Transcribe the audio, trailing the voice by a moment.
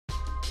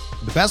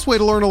The best way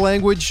to learn a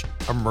language?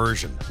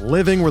 Immersion.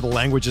 Living where the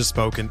language is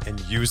spoken and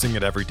using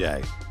it every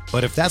day.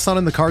 But if that's not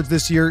in the cards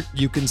this year,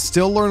 you can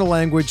still learn a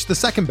language the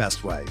second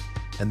best way,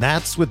 and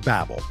that's with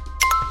Babbel.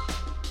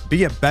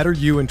 Be a better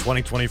you in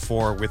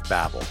 2024 with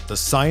Babbel, the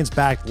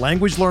science-backed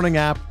language learning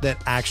app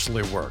that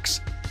actually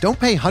works. Don't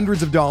pay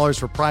hundreds of dollars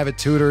for private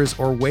tutors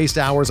or waste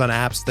hours on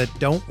apps that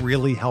don't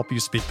really help you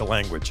speak the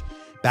language.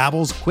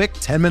 Babbel's quick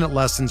 10-minute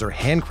lessons are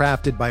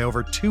handcrafted by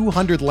over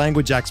 200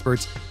 language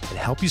experts and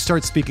help you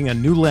start speaking a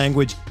new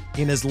language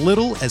in as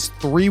little as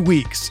 3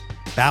 weeks.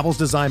 Babbel's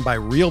designed by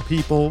real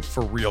people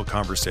for real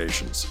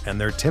conversations,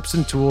 and their tips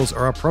and tools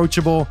are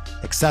approachable,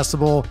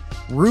 accessible,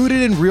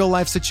 rooted in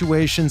real-life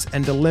situations,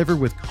 and delivered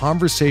with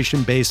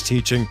conversation-based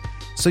teaching,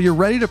 so you're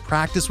ready to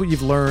practice what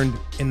you've learned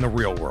in the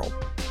real world.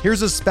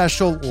 Here's a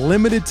special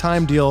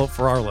limited-time deal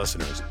for our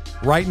listeners.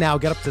 Right now,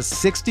 get up to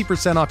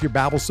 60% off your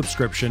Babbel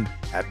subscription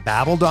at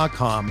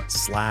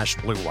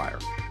babbel.com/Blue Wire.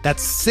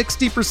 That's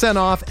 60%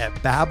 off at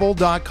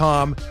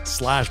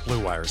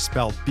babbel.com/Blue Wire,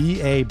 spelled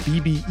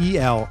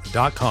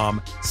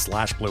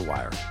BABBEL.com/Blue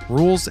Wire.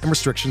 Rules and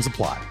restrictions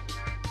apply.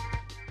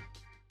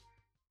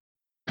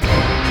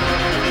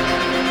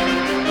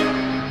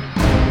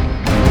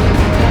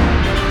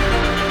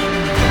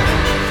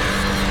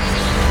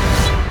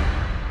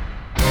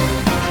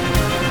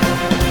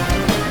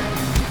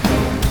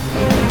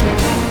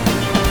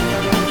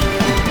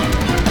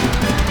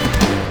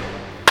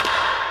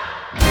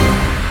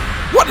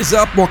 What is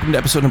up? Welcome to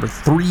episode number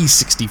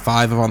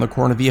 365 of On the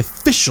Corner, the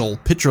official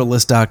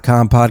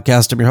PitcherList.com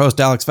podcast. I'm your host,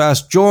 Alex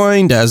Fast,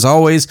 joined, as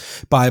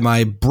always, by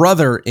my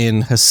brother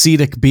in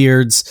Hasidic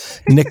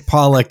beards, Nick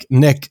Pollock.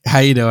 Nick, how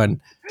you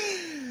doing?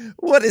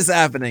 What is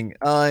happening?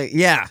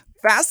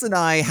 Fast and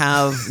I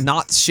have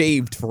not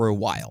shaved for a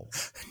while.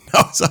 No,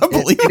 it's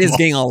unbelievable. It is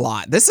getting a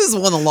lot. This is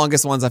one of the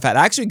longest ones I've had.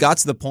 I actually got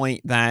to the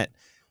point that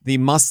the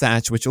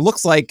mustache, which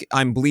looks like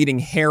I'm bleeding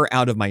hair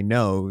out of my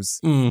nose,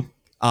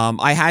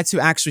 I had to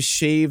actually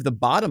shave the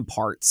bottom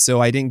part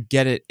so I didn't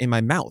get it in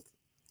my mouth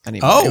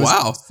anymore. Oh,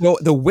 wow. So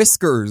the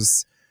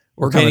whiskers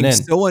were getting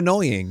so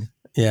annoying.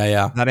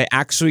 Yeah. That I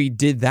actually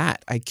did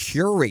that. I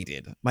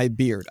curated my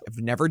beard. I've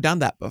never done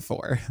that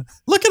before.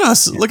 Look at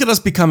us. Look at us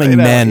becoming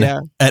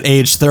men at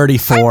age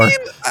 34. I mean,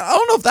 I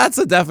don't know if that's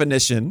a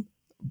definition,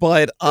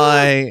 but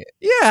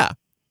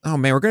Oh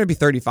man, we're going to be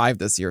 35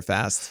 this year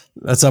fast.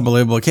 That's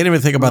unbelievable. Can't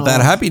even think about that.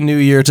 Happy New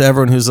Year to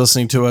everyone who's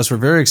listening to us. We're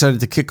very excited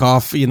to kick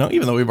off,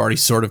 even though we've already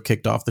sort of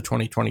kicked off the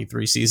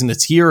 2023 season.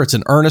 It's here. It's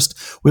in earnest.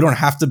 We don't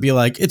have to be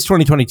like, it's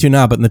 2022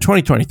 now, but in the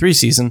 2023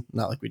 season,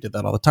 not like we did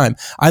that all the time.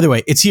 Either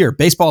way, it's here.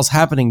 Baseball is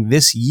happening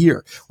this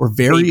year. We're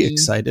very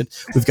excited.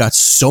 We've got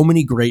so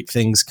many great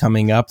things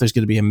coming up. There's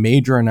going to be a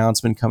major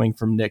announcement coming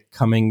from Nick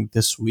coming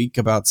this week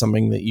about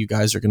something that you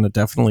guys are going to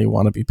definitely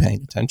want to be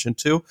paying attention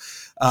to.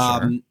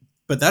 Sure.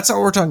 But that's not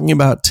what we're talking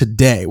about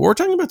today. What we're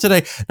talking about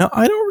today, now,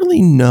 I don't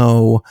really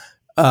know,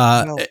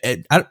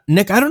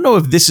 Nick, I don't know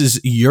if this is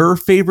your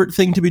favorite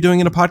thing to be doing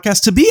in a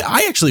podcast. To be,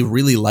 I actually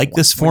really like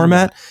this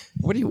format.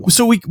 What do you want?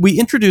 So we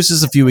introduced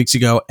this a few weeks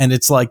ago, and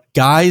it's like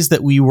guys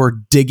that we were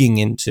digging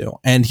into.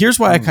 And here's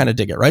why I kind of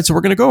dig it, right? So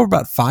we're going to go over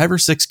about 5 or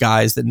 6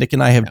 guys that Nick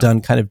and I have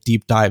done kind of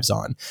deep dives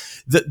on.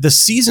 The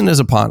season is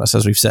upon us,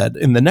 as we've said.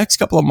 In the next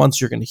couple of months,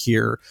 you're going to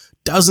hear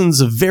dozens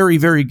of very,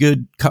 very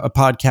good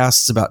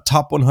podcasts about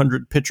top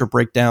 100 pitcher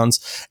breakdowns,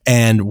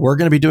 and we're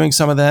going to be doing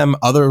some of them.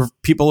 Other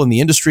people in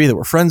the industry that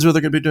we're friends with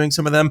are going to be doing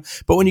some of them.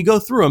 But when you go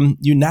through them,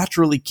 you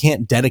naturally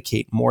can't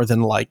dedicate more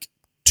than like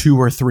 2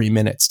 or 3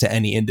 minutes to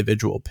any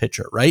individual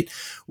pitcher, right?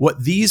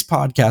 What these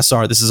podcasts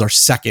are, this is our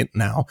second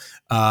now,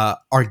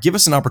 are give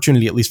us an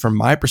opportunity, at least from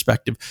my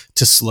perspective,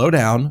 to slow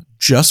down,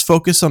 just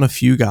focus on a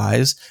few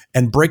guys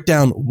and break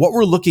down what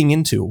we're looking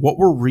into, what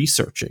we're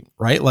researching,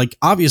 right? Like,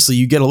 obviously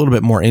you get a little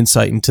bit more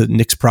insight into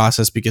Nick's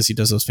process because he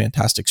does those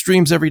fantastic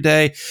streams every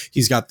day.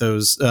 He's got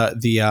those, what's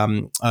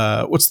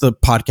the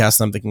podcast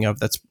I'm thinking of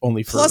that's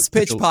only for Plus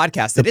Pitch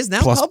podcast. It is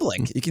now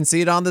public. You can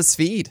see it on this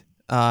feed.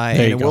 And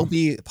it will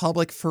be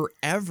public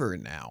forever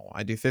now.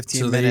 I do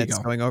 15 minutes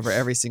going over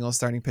every single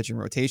starting pitching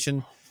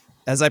rotation.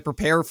 As I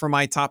prepare for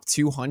my top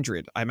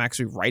 200, I'm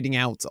actually writing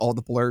out all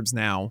the blurbs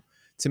now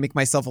to make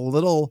myself a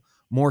little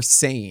more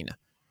sane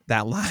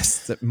that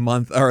last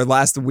month or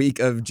last week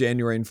of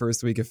January and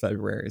first week of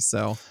February.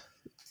 So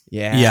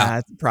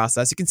it's a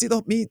process. You can see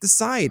me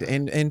decide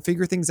and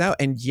figure things out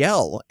and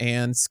yell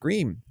and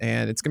scream,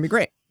 and it's going to be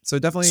great. So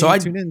definitely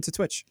tune in to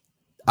Twitch.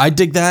 I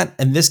dig that.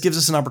 And this gives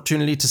us an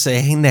opportunity to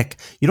say, hey, Nick,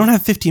 you don't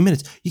have 15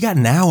 minutes. You got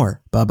an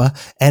hour, Bubba.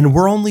 And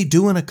we're only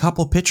doing a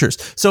couple pitchers.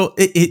 So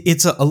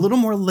it's a little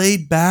more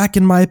laid back,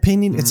 in my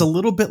opinion. It's a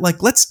little bit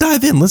like, let's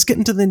dive in. Let's get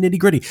into the nitty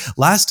gritty.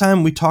 Last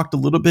time we talked a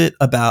little bit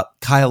about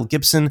Kyle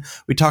Gibson.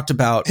 We talked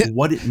about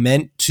what it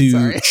meant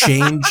to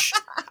change.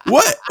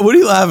 What are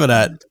you laughing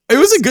at? It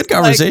was a good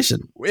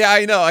conversation.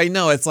 I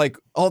know. It's like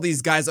all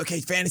these guys,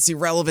 okay, fantasy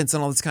relevance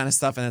and all this kind of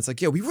stuff. And it's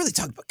like, we really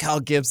talked about Kyle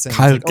Gibson.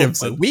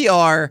 Gibson.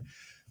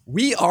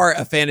 We are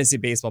a fantasy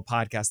baseball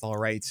podcast, all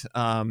right.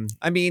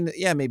 I mean,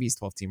 maybe he's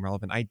 12-team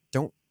relevant. I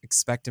don't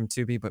expect him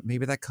to be, but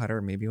maybe that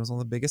cutter, maybe he was one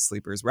of the biggest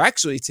sleepers. We're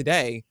actually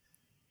today,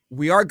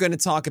 we are going to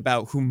talk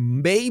about who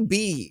may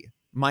be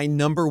my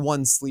number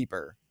one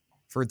sleeper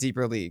for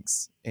deeper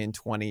leagues in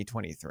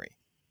 2023.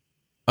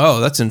 Oh,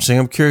 that's interesting.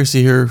 I'm curious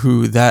to hear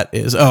who that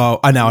is. Oh,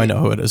 I know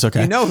who it is.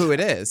 Okay. You know who it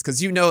is because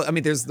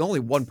there's only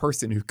one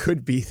person who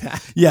could be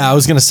that. Yeah, I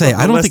was going to say,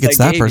 I don't think it's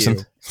that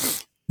person.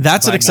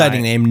 That's an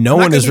exciting name. No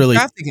one is really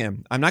drafting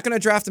him. I'm not going to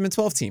draft him in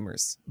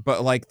 12-teamers,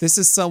 but like this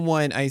is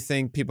someone I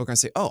think people are going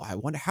to say, oh, I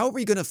wonder how are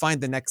we going to find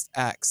the next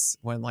X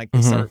when like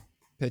they start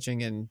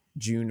pitching in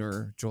June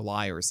or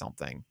July or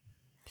something.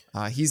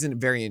 He's a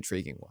very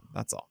intriguing one.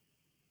 That's all.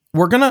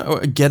 We're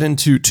going to get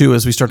into too,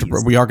 as we start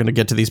to, we are going to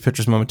get to these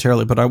pitchers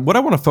momentarily, but what I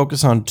want to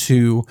focus on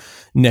too,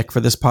 Nick, for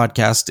this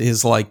podcast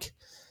is like,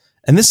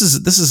 and this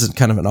is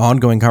kind of an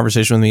ongoing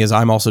conversation with me as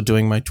I'm also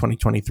doing my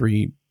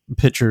 2023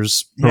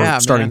 pitchers or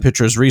starting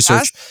pitchers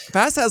research.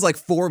 Fast has like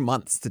 4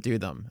 months to do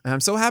them. And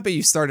I'm so happy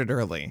you started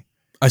early.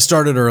 I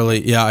started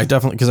early. Yeah, I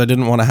definitely, because I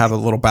didn't want to have a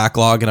little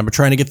backlog, and I'm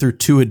trying to get through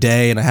 2 a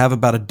day, and I have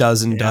about a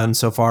dozen done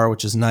so far,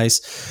 which is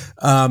nice.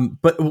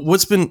 But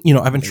what's been,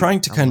 I've been trying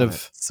to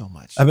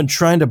I've been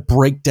trying to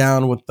break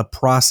down what the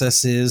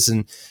process is,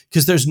 and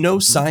because there's no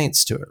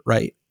science to it,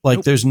 right?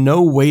 Like there's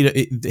no way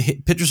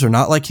to, pitchers are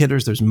not like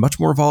hitters. There's much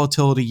more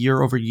volatility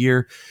year over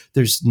year.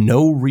 There's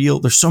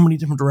so many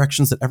different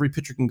directions that every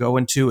pitcher can go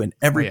into, and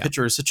every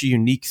pitcher is such a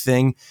unique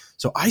thing.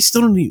 So I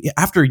still don't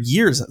after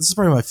years, this is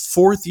probably my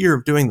 4th year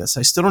of doing this.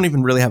 I still don't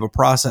even really have a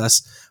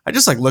process. I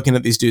just like looking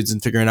at these dudes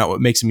and figuring out what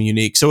makes them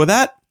unique. So with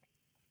that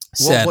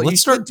said,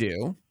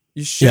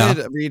 you should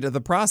read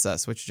the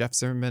process, which Jeff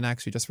Zimmerman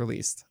actually just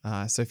released.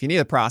 So if you need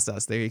a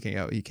process, there you can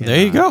go.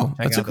 There you go.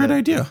 That's a great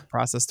idea.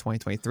 Process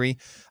 2023.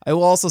 I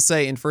will also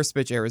say in First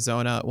Pitch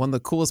Arizona, one of the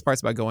coolest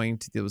parts about going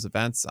to those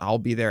events, I'll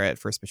be there at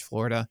First Pitch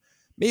Florida.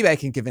 Maybe I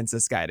can convince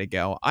this guy to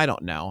go. I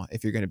don't know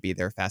if you're going to be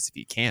there fast, if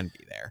you can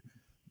be there.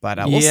 But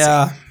we'll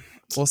see.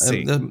 We'll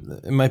see.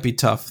 It might be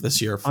tough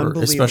this year,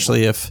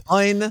 especially if...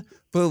 Unbelievable.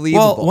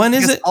 Well, when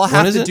is it? I'll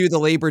have to do the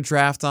labor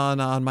draft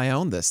on my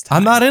own this time.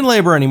 I'm not in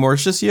labor anymore.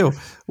 It's just you.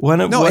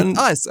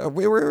 Us.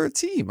 We were a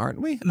team,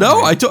 aren't we?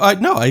 No, I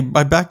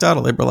backed out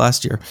of labor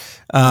last year.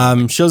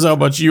 Shows how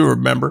much you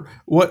remember.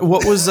 When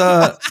is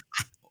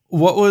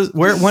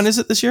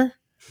it this year?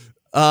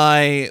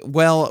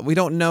 Well, we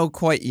don't know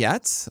quite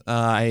yet.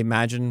 I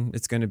imagine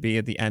it's going to be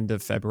at the end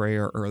of February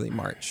or early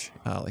March,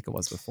 like it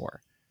was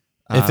before.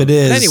 If it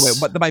is. Anyway,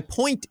 but my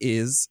point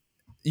is,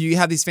 you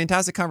have these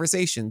fantastic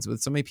conversations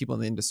with so many people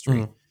in the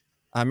industry.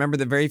 I remember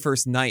the very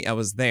first night I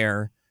was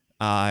there,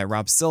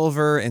 Rob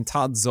Silver and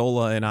Todd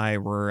Zola and I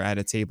were at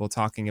a table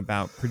talking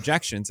about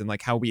projections and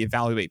like how we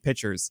evaluate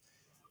pitchers.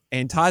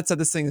 And Todd said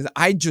this thing,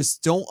 I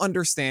just don't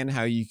understand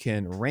how you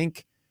can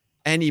rank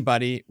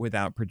anybody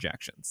without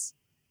projections.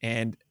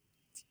 And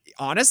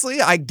honestly,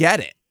 I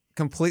get it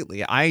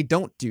completely. I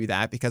don't do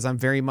that because I'm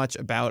very much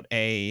about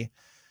an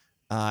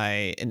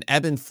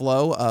ebb and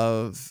flow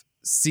of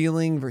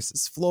ceiling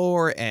versus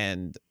floor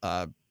and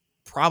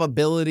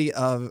probability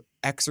of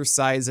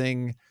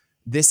exercising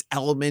this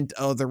element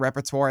of the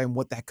repertoire and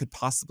what that could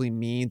possibly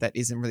mean that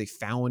isn't really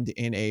found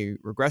in a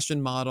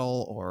regression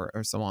model or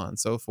so on and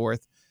so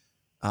forth.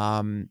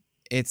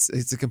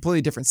 It's a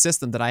completely different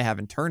system that I have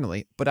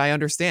internally, but I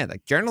understand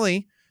like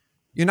generally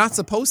you're not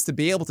supposed to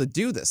be able to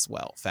do this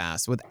well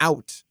fast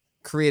without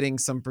creating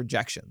some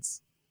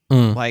projections.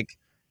 Like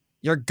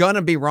you're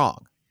gonna be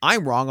wrong.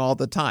 I'm wrong all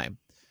the time.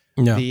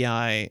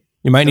 Yeah.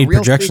 You might need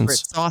projections. Secret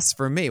sauce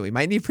for me. We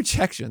might need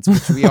projections,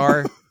 which we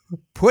are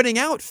putting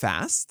out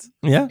fast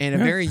in a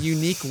very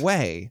unique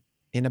way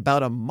in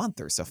about a month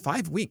or so.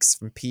 5 weeks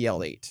from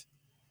PL8.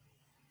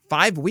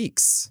 5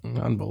 weeks.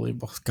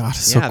 Unbelievable. God,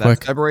 it's so quick.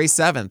 That's February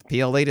 7th.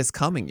 PL8 is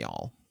coming,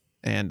 y'all.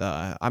 And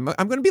I'm going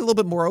to be a little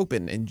bit more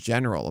open in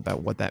general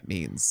about what that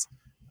means,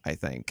 I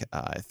think,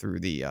 through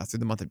the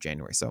month of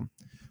January. So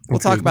we'll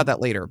talk about that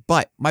later.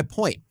 But my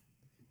point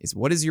is,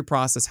 what is your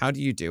process? How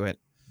do you do it?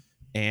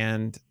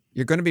 And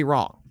you're going to be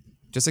wrong.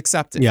 Just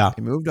accept it. Yeah.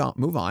 You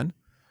move on.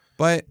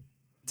 But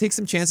take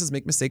some chances,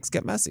 make mistakes,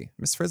 get messy.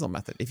 Miss Frizzle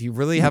method. If you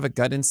really have a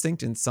gut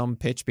instinct in some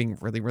pitch being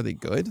really, really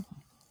good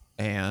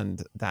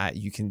and that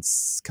you can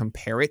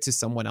compare it to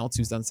someone else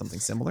who's done something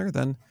similar,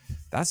 then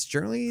that's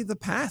generally the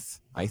path,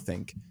 I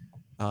think,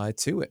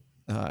 to it.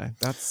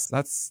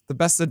 That's the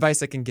best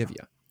advice I can give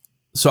you.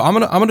 So I'm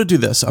gonna do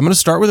this. I'm gonna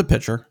start with a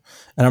pitcher,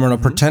 and I'm gonna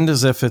pretend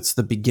as if it's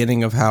the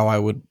beginning of how I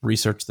would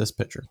research this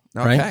pitcher,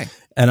 right?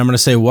 And I'm gonna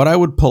say what I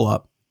would pull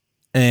up,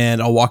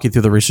 and I'll walk you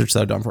through the research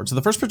that I've done for it. So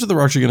the first pitcher that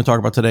we're actually going to talk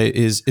about today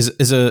is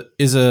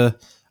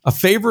a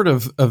favorite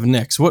of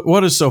Nick's.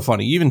 What is so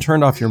funny? You even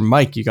turned off your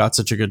mic. You got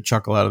such a good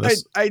chuckle out of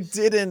this. I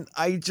didn't.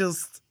 I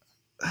just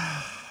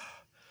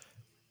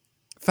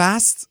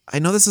Fast. I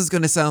know this is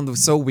going to sound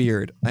so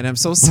weird, and I'm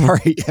so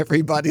sorry,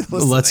 everybody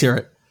listening. Let's hear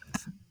it.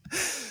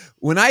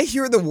 When I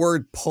hear the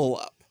word pull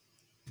up,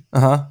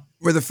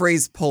 or the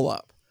phrase pull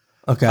up,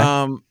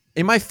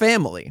 in my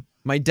family,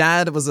 my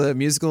dad was a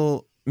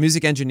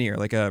music engineer,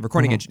 like a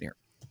recording engineer,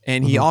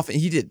 and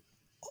he did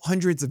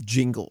hundreds of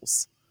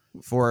jingles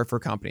for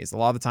companies. A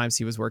lot of the times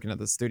he was working at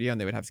the studio,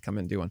 and they would have to come in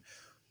and do one.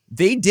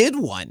 They did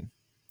one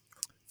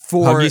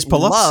for Huggies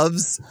pull-ups?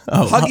 loves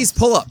Huggies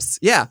pull-ups.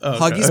 Yeah,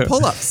 Huggies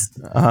pull-ups.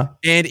 Uh-huh.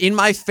 And in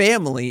my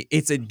family,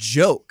 it's a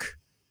joke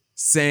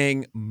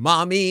saying,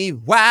 "Mommy,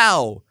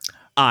 wow,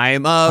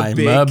 I'm a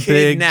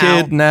big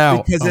kid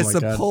now because it's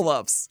the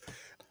pull-ups."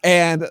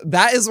 And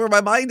that is where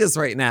my mind is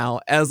right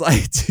now as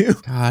I do.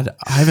 God,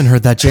 I haven't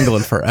heard that jingle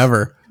in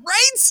forever.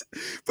 Right?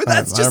 But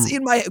that's just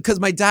in my, because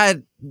my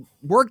dad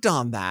worked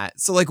on that.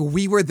 So like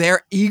we were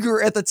there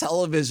eager at the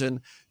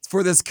television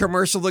for this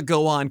commercial to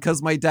go on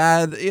because my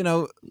dad, put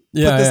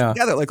this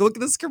together. Like, look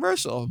at this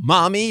commercial.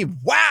 Mommy,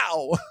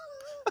 wow.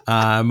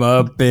 I'm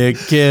a big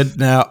kid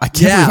now. I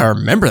can't believe I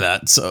remember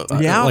that. So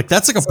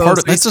that's like a part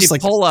of that's just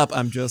like pull up.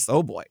 I'm just,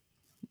 oh boy.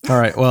 All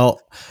right.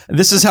 Well,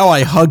 this is how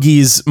I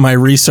Huggies my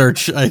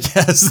research, I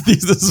guess.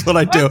 This is what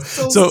I do. I'm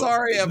so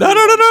sorry. No.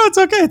 It's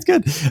okay. It's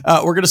good.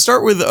 We're going to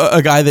start with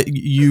a guy that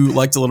you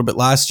liked a little bit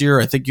last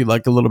year. I think you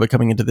liked a little bit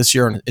coming into this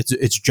year, and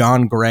it's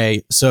Jon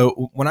Gray.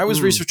 So when I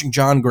was researching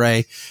Jon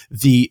Gray,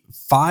 the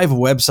 5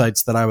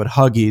 websites that I would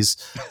Huggies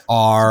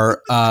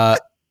are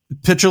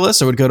Pitcher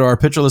List. I would go to our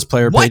Pitcher List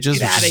player pages.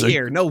 Get out of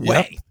here. No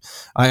way.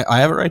 I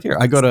have it right here.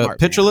 I go to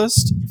Pitcher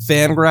List,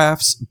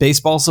 Fangraphs,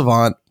 Baseball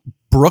Savant,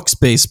 Brooks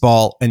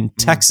Baseball, and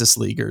Texas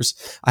Leaguers.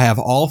 I have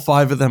all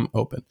 5 of them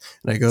open.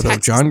 And I go to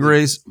Jon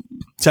Gray's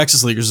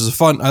Texas Leaguers. Is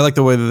fun. I like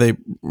the way that they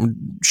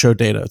show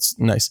data. It's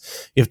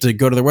nice. You have to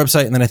go to their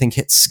website and then I think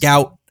hit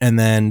scout and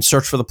then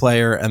search for the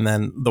player. And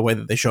then the way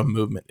that they show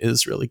movement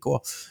is really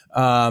cool.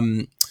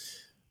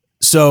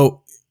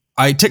 So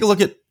I take a look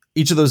at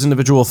each of those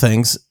individual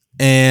things,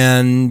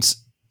 and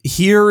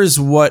here is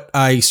what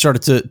I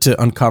started to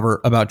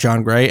uncover about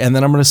Jon Gray, and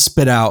then I'm going to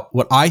spit out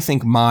what I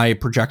think my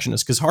projection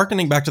is. Because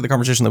hearkening back to the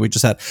conversation that we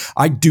just had,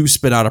 I do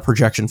spit out a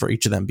projection for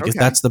each of them because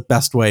that's the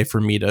best way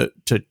for me to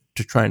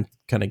try and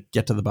kind of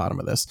get to the bottom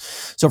of this.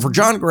 So for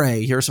Jon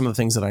Gray, here are some of the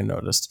things that I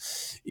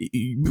noticed.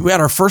 We had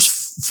our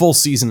first full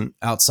season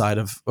outside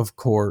of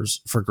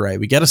Coors for Gray.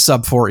 We get a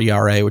sub-4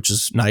 ERA, which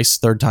is nice.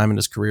 3rd time in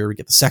his career. We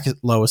get the 2nd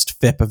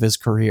lowest FIP of his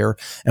career,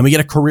 and we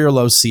get a career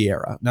low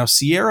SIERA. Now,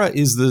 SIERA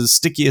is the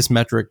stickiest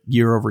metric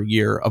year over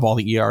year of all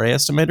the ERA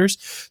estimators.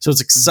 So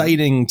it's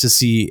exciting to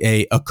see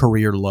a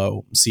career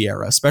low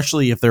SIERA,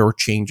 especially if there were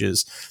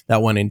changes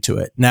that went into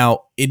it.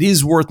 Now, it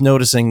is worth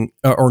noticing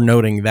or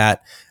noting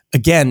that,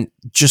 again,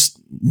 just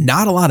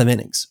not a lot of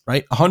innings,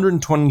 right?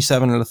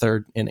 127 and a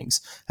third innings,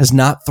 has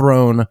not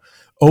thrown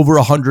over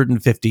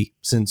 150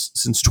 since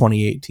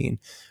 2018.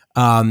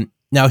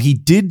 Now he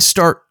did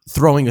start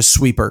throwing a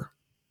sweeper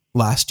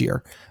last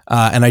year.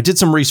 And I did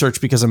some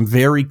research because I'm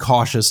very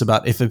cautious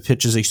about if a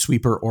pitch is a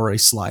sweeper or a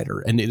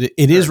slider. And it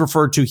is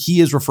referred to, he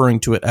is referring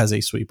to it as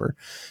a sweeper.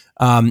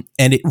 And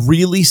it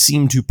really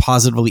seemed to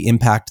positively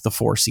impact the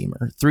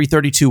 4-seamer.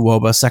 332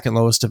 WOBA, 2nd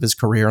lowest of his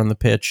career on the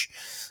pitch.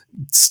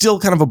 Still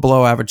kind of a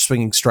below average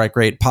swinging strike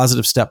rate,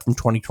 positive step from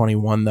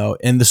 2021 though.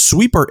 And the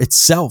sweeper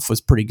itself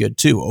was pretty good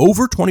too.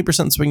 Over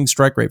 20% swinging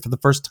strike rate for the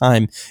first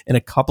time in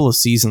a couple of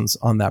seasons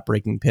on that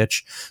breaking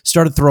pitch.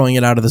 Started throwing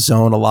it out of the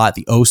zone a lot.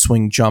 The O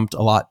swing jumped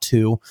a lot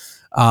too.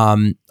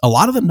 A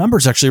lot of the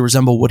numbers actually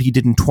resemble what he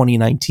did in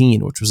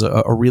 2019, which was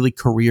a really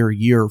career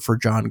year for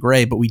Jon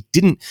Gray. But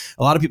a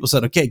lot of people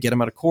said, okay, get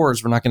him out of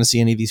Coors. We're not going to see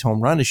any of these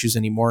home run issues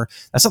anymore.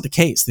 That's not the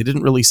case. They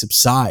didn't really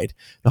subside,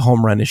 the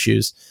home run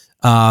issues.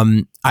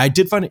 I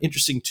did find it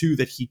interesting too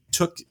that he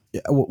took,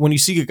 when you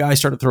see a guy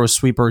start to throw a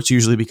sweeper, it's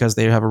usually because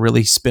they have a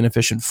really spin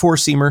efficient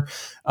 4-seamer.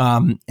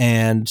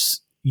 And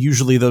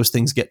usually those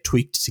things get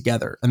tweaked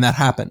together. And that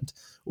happened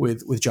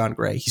with Jon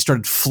Gray. He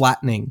started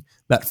flattening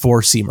that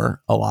 4-seamer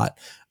a lot.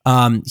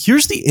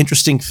 Here's the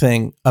interesting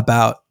thing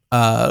about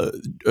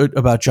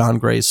Jon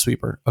Gray's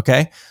sweeper.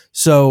 Okay.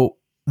 So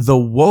the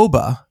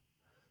WOBA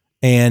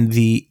and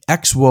the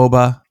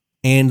xWOBA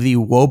and the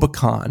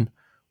WOBAcon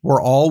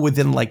were all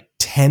within like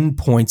 10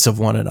 points of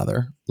one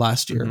another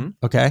last year.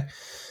 Okay.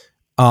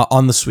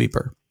 On the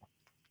sweeper,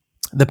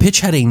 the pitch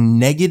had a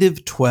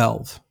negative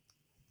 12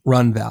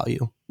 run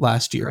value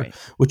last year,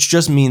 which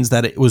just means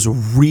that it was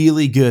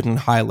really good in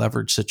high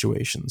leverage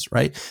situations,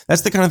 right?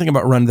 That's the kind of thing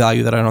about run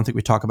value that I don't think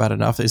we talk about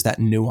enough, is that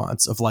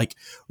nuance of like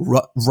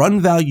run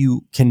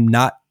value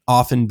cannot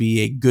often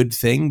be a good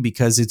thing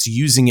because it's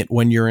using it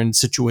when you're in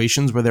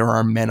situations where there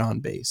are men on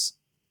base,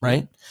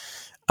 right?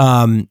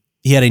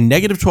 He had a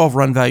negative 12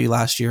 run value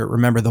last year.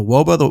 Remember, the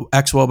WOBA, the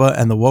xWOBA,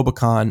 and the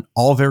WOBAcon,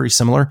 all very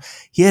similar.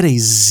 He had a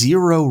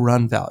 0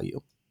 run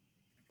value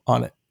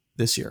on it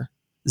this year.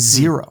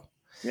 0.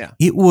 Yeah.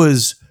 It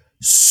was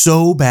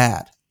so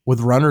bad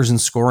with runners in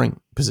scoring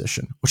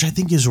position, which I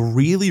think is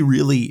really,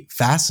 really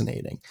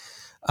fascinating.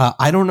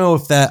 I don't know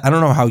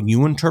how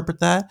you interpret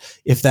that.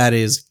 If that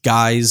is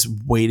guys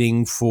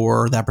waiting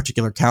for that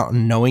particular count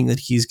and knowing that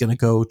he's going to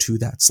go to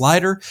that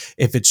slider,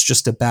 if it's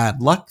just a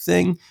bad luck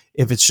thing,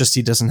 if it's just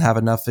he doesn't have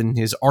enough in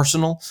his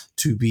arsenal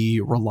to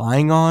be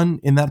relying on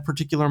in that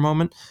particular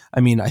moment.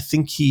 I mean, I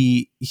think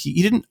he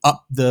didn't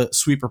up the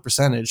sweeper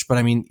percentage, but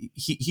I mean,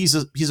 he's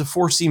a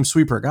four-seam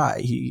sweeper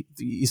guy.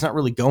 He's not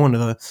really going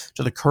to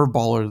the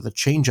curveball or the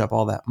changeup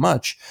all that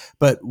much.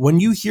 But when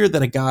you hear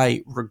that a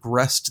guy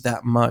regressed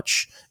that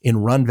much in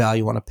run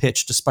value on a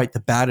pitch, despite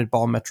the batted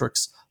ball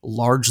metrics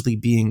largely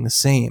being the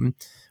same,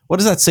 what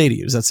does that say to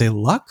you? Does that say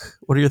luck?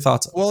 What are your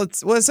thoughts on that? Well,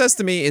 what it says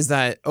to me is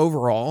that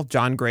overall,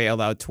 Jon Gray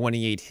allowed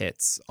 28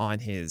 hits on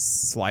his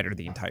slider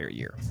the entire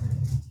year.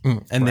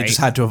 And they just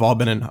had to have all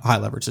been in high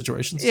leverage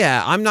situations.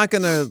 Yeah, I'm not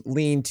going to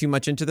lean too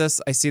much into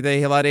this. I see that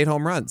he allowed 8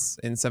 home runs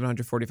in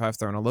 745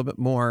 thrown, a little bit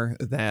more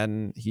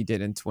than he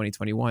did in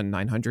 2021,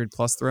 900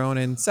 plus thrown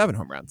and 7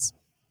 home runs.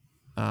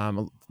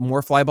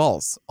 More fly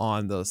balls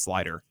on the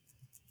slider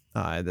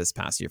this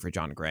past year for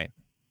Jon Gray.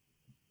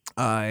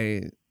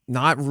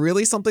 Not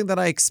really something that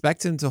I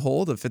expect him to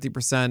hold, a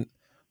 50%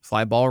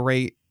 fly ball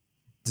rate,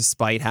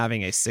 despite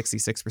having a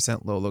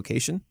 66% low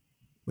location,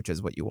 which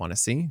is what you want to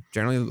see.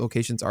 Generally,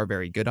 locations are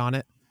very good on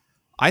it.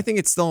 I think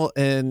it's still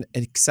an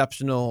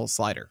exceptional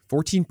slider.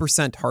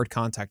 14% hard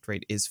contact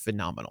rate is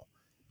phenomenal.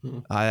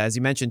 As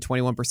you mentioned,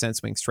 21%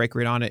 swing strike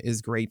rate on it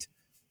is great.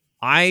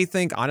 I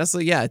think,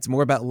 honestly, yeah, it's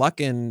more about luck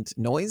and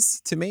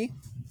noise to me.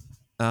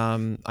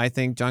 I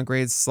think Jon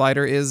Gray's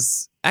slider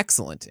is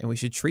excellent, and we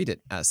should treat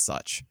it as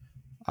such.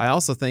 I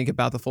also think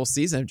about the full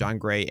season of Jon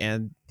Gray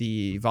and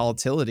the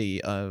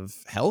volatility of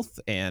health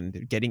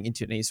and getting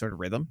into any sort of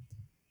rhythm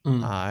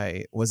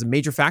was a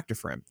major factor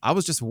for him. I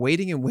was just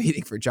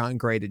waiting for Jon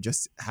Gray to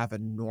just have a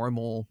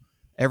normal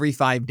every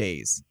 5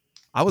 days.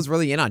 I was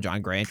really in on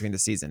Jon Gray entering the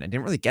season. I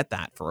didn't really get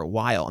that for a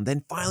while. And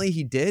then finally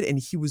he did, and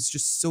he was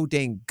just so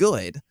dang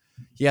good.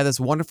 He had this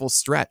wonderful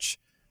stretch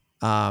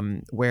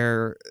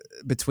where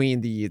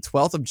between the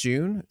 12th of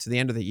June to the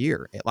end of the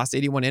year, it last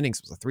 81 innings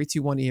was a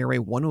 3.21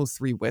 ERA,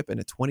 103 WHIP, and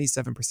a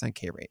 27%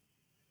 K rate.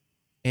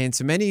 And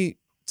to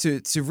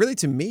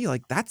me,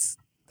 like that's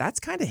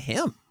kind of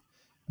him.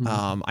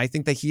 I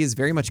think that he is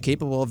very much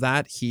capable of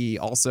that. He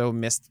also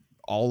missed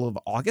all of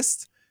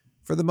August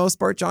for the most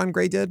part. Jon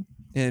Gray did,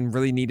 and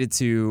really needed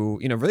to,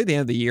 really the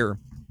end of the year.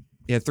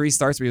 He had 3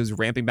 starts where he was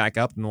ramping back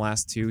up. In the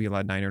last 2, he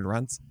allowed 9 earned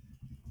runs.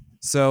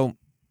 So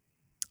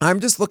I'm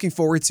just looking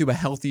forward to a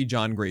healthy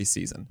Jon Gray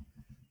season.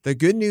 The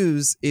good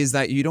news is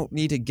that you don't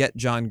need to get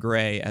Jon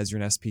Gray as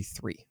your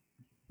SP3.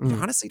 You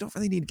honestly don't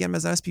really need to get him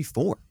as an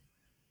SP4.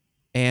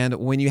 And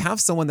when you have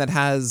someone that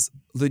has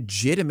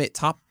legitimate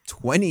top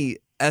 20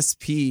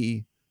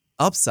 SP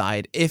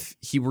upside, if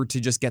he were to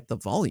just get the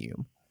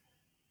volume,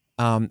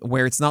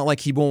 where it's not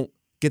like he won't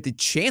get the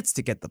chance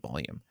to get the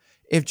volume.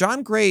 If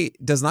Jon Gray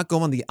does not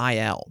go on the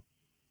IL,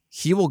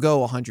 he will go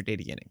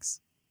 180 innings.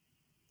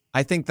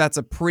 I think that's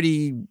a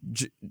pretty,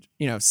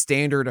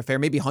 standard affair.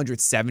 Maybe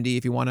 170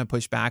 if you want to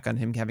push back on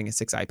him having a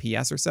 6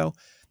 IPS or so.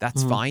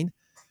 That's fine.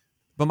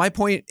 But my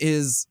point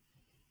is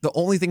the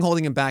only thing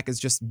holding him back is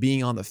just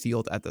being on the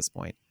field at this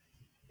point.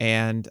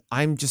 And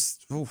I'm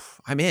just,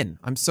 I'm in.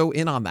 I'm so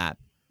in on that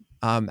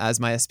as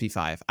my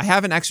SP5. I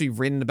haven't actually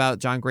written about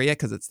Jon Gray yet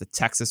because it's the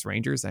Texas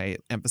Rangers. I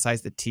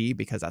emphasize the T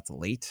because that's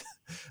late.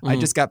 I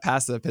just got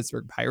past the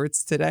Pittsburgh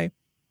Pirates today.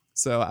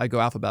 So I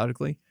go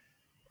alphabetically.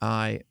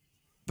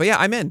 But yeah,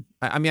 I'm in.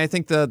 I mean, I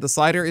think the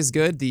slider is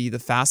good. The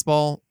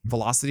fastball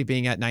velocity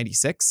being at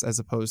 96 as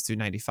opposed to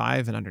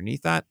 95 and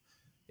underneath that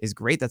is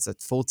great. That's a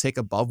full tick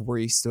above where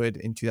he stood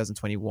in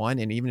 2021.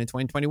 And even in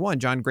 2021,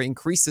 Jon Gray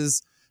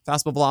increases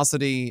fastball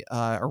velocity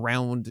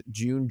around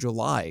June,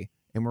 July.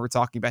 And we were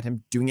talking about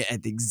him doing it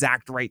at the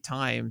exact right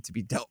time to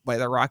be dealt by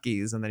the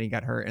Rockies. And then he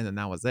got hurt and then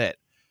that was it.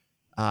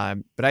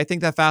 But I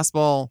think that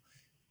fastball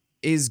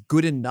is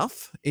good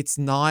enough. It's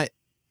not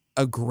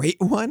a great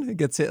one. It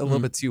gets hit a little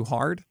bit too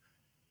hard.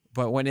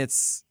 But when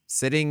it's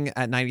sitting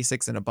at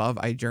 96 and above,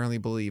 I generally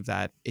believe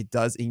that it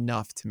does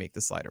enough to make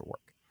the slider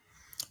work.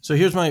 So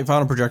here's my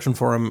final projection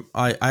for him.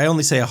 I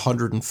only say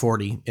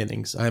 140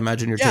 innings. I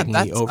imagine you're taking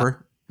the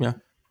over. Yeah.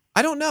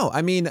 I don't know.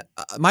 I mean,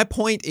 my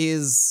point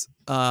is,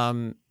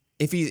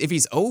 if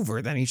he's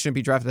over, then he shouldn't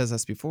be drafted as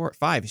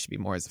SP5. He should be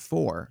more as a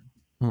 4.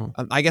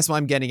 I guess what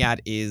I'm getting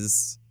at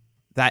is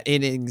that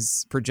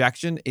innings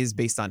projection is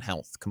based on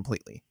health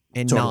completely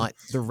and not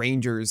the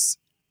Rangers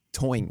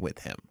toying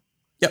with him.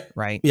 Yep.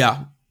 Right.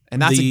 Yeah.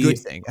 And that's a good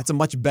thing. That's a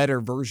much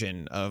better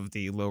version of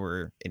the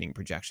lower inning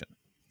projection.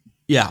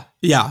 Yeah.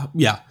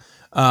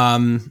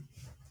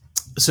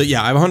 So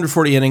yeah, I have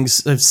 140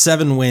 innings. I have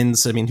 7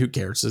 wins. I mean, who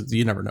cares?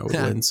 You never know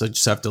who wins. So you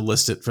just have to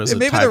list it for as a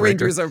maybe tiebreaker. The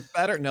Rangers are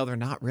better. No, they're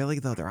not really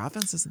though. Their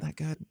offense isn't that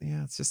good.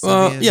 Yeah, it's just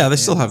they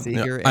still have.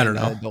 I don't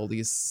know.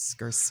 Adolis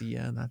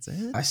Garcia, and that's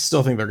it. I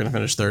still think they're going to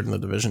finish 3rd in the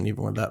division,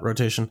 even with that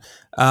rotation.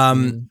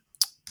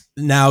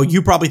 Now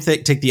you probably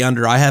take the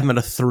under. I have them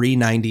at a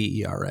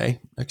 3.90 ERA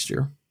next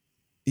year.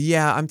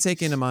 Yeah, I'm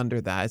taking him under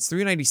that. It's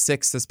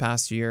 3.96 this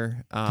past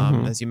year.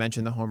 As you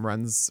mentioned, the home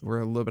runs were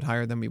a little bit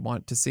higher than we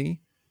want to see.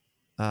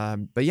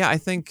 But yeah, I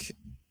think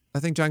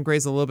Jon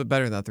Gray's a little bit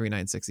better than that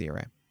 3.96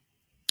 ERA.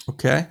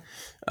 Okay.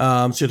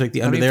 So you take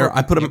the under there.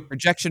 I put him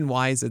projection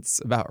wise, it's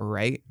about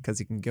right because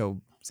he can go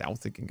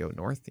south, it can go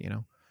north, you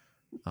know.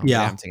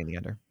 Yeah. I'm taking the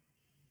under.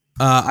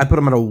 I put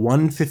him at a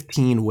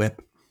 115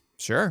 whip.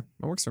 Sure.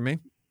 That works for me.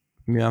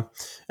 Yeah.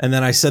 And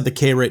then I said the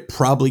K rate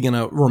probably going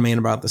to remain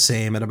about the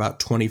same at about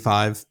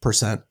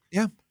 25%.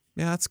 Yeah.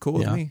 Yeah, that's cool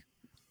with me.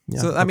 Yeah,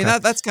 so, I mean,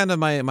 that's kind of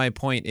my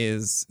point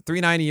is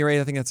 390 year rate.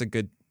 I think that's a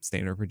good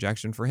standard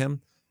projection for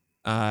him.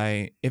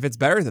 If it's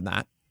better than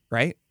that,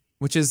 right?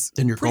 Which is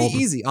pretty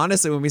easy.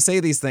 Honestly, when we say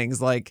these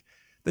things, like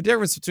the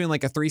difference between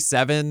like a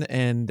 3.7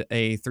 and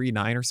a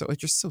 3.9 or so, it's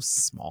just so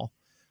small.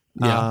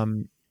 Yeah.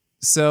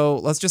 So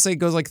let's just say it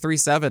goes like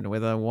 3.7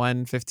 with a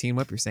 115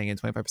 whip, you're saying,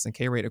 and 25%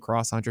 K rate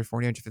across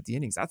 140, 150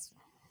 innings.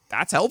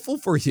 That's helpful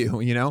for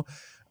you, you know?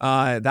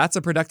 That's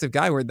a productive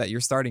guy that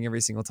you're starting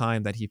every single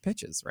time that he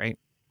pitches, right?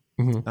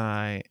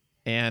 Mm-hmm.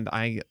 And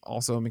I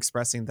also am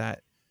expressing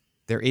that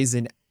there is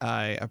there's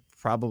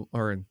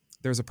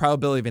a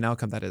probability of an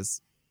outcome that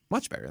is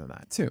much better than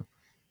that too.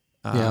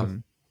 I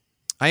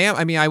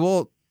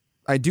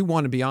do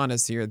want to be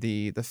honest here.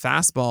 The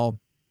fastball,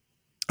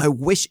 I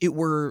wish it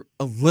were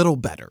a little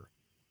better,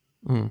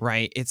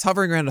 right? It's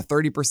hovering around a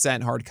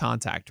 30% hard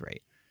contact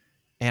rate.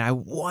 And I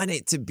want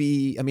it to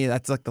be, I mean,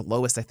 that's like the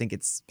lowest I think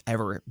it's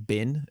ever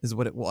been is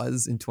what it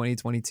was in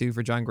 2022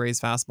 for Jon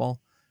Gray's fastball.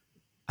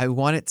 I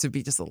want it to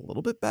be just a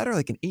little bit better.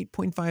 Like an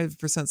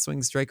 8.5%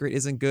 swing strike rate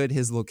isn't good.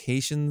 His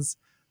locations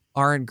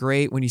aren't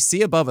great. When you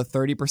see above a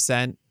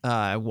 30%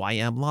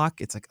 YM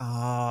lock, it's like,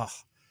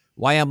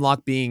 YM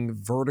lock being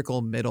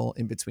vertical middle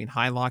in between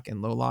high lock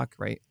and low lock,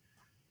 right?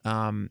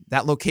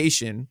 That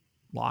location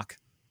lock,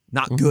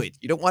 not good.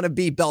 You don't want to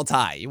be belt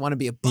high. You want to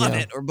be above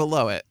it or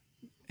below it.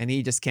 And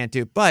he just can't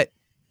do it. But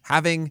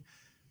having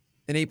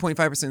an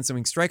 8.5%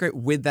 swing strike rate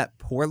with that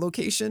poor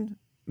location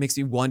makes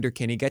me wonder,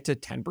 can he get to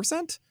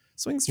 10%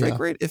 swing strike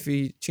rate if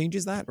he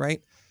changes that,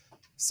 right?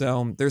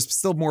 So there's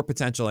still more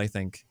potential, I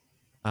think,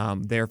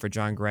 there for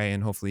Jon Gray,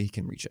 and hopefully he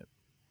can reach it.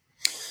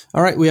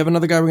 All right, we have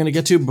another guy we're going to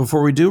get to.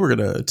 Before we do, we're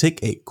going to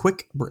take a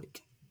quick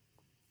break.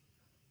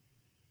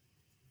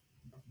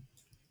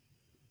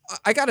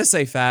 I got to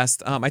say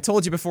fast. I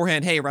told you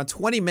beforehand, hey, around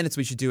 20 minutes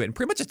we should do it. And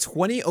pretty much at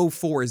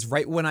 20:04 is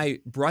right when I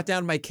brought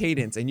down my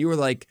cadence. And you were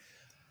like,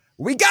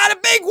 we got a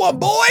big one,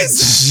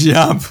 boys.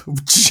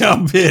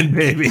 Jump in,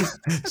 baby.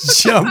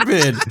 Jump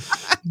in.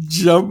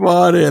 Jump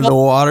on in. The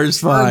water's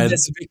fine.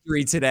 This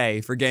victory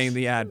today for getting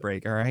the ad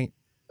break, all right?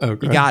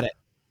 Okay. You got it.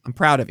 I'm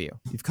proud of you.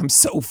 You've come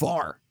so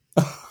far.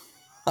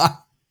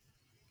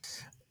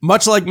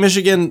 Much like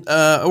Michigan,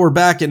 we're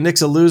back and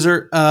Nick's a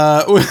loser.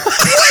 What?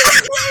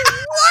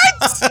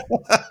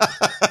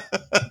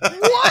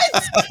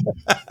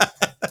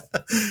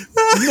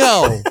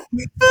 No.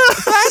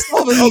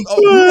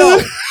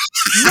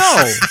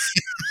 No.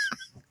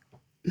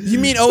 You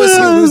mean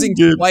OSU losing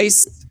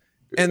twice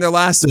in their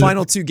last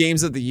final two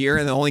games of the year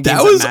and the only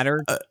games that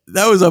matter?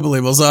 That was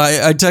unbelievable. So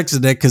I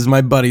texted Nick because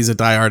my buddy's a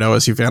diehard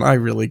OSU fan. I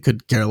really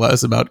could care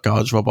less about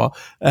college football.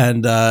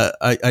 And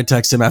I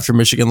texted him after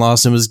Michigan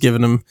lost and was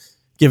giving him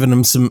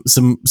some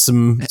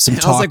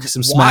talk, like,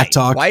 some smack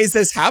talk. Why is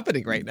this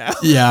happening right now?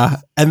 Yeah.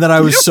 And then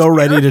I was so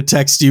ready to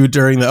text you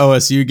during the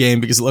OSU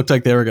game because it looked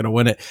like they were going to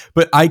win it.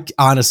 But I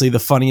honestly, the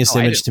funniest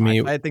image to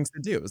me. I had things to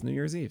do. It was New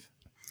Year's Eve.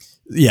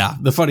 Yeah.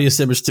 The funniest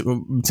image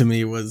to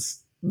me was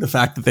the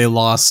fact that they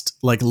lost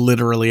like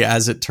literally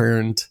as it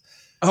turned.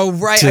 Oh,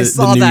 right. I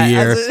saw that.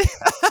 Year.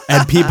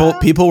 And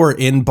people were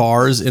in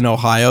bars in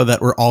Ohio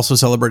that were also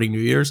celebrating New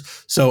Year's.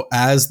 So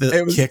as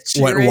the kick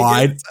went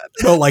wide,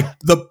 so like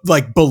the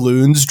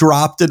balloons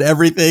dropped and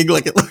everything.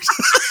 Like it looked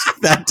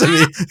that to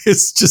me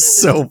is just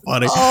so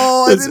funny.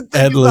 Oh, it's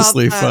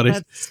endlessly funny.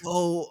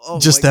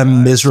 Just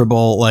them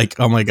miserable. Like,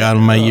 oh my God,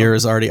 my year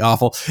is already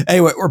awful.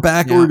 Anyway, we're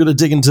back. Yeah. We're going to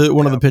dig into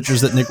one of the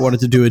pitchers that Nick wanted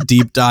to do a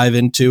deep dive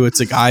into.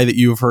 It's a guy that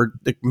you've heard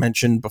Nick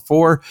mention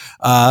before.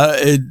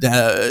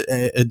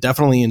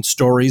 Definitely in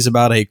stories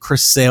about a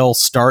Chris Sale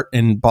start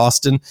in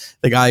Boston,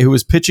 the guy who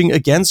was pitching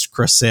against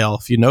Chris Sale.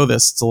 If you know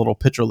this, it's a little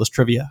pitcherless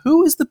trivia.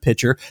 Who is the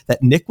pitcher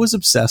that Nick was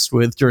obsessed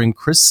with during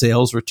Chris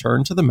Sale's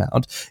return to the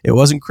mound? It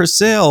wasn't Chris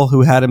Sale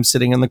who had him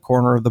sitting in the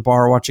corner of the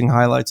bar watching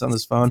highlights on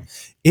his phone.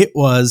 It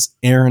was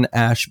Aaron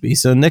Ashby.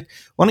 So Nick,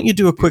 why don't you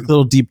do a quick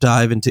little deep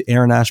dive into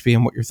Aaron Ashby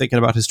and what you're thinking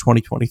about his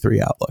 2023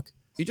 outlook?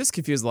 You just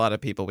confused a lot of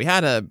people. We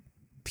had a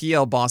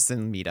PL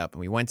Boston meetup and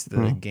we went to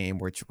the game,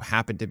 which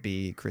happened to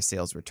be Chris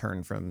Sale's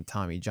return from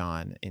Tommy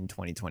John in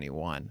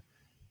 2021.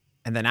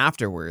 And then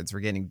afterwards,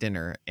 we're getting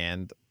dinner,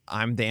 and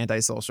I'm the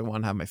antisocial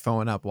one, have my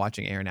phone up,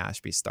 watching Aaron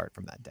Ashby start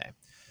from that day.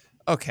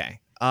 Okay,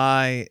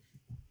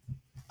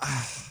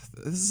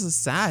 this is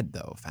sad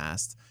though.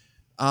 Fast.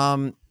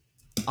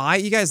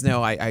 You guys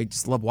know I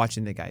just love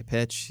watching the guy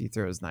pitch. He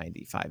throws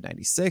 95,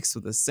 96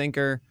 with a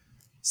sinker.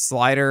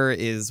 Slider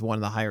is one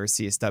of the higher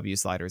CSW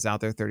sliders out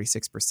there,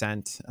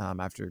 36%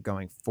 after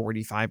going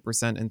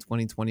 45% in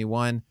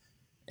 2021.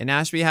 And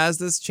Ashby has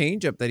this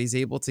changeup that he's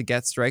able to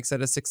get strikes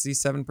at a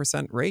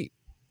 67% rate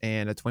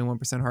and a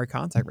 21% hard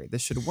contact rate.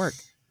 This should work.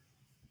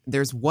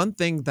 There's one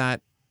thing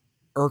that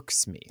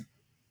irks me.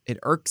 It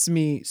irks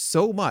me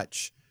so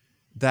much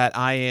that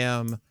I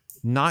am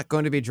not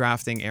going to be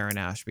drafting Aaron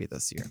Ashby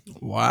this year.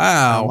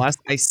 Wow.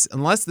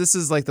 Unless this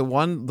is like the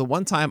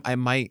one time I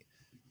might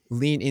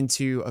lean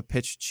into a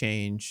pitch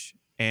change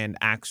and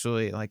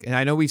actually and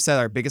I know we've said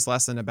our biggest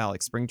lesson about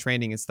like spring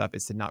training and stuff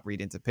is to not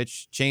read into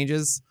pitch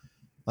changes,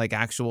 like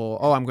actual,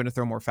 I'm going to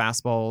throw more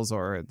fastballs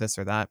or this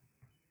or that.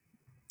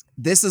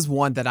 This is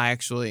one that I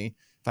actually,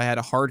 if I had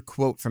a hard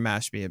quote from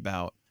Ashby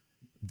about,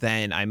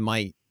 then I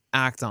might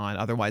act on.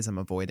 Otherwise, I'm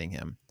avoiding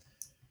him.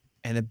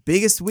 And the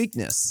biggest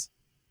weakness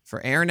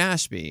for Aaron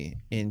Ashby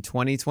in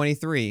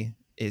 2023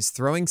 is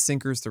throwing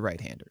sinkers to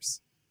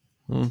right-handers.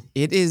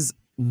 It is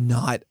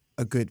not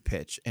a good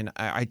pitch. And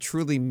I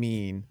truly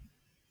mean,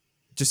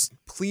 just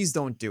please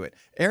don't do it.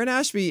 Aaron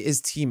Ashby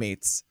is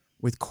teammates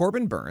with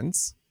Corbin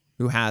Burns,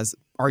 who has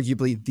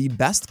arguably the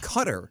best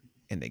cutter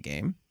in the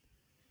game,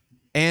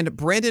 and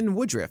Brandon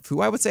Woodruff,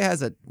 who I would say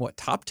has a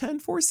top 10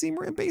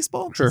 four-seamer in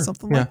baseball? Sure.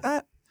 Something like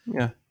that.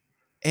 Yeah.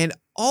 And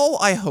all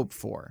I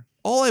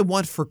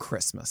want for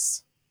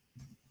Christmas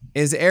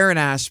is Aaron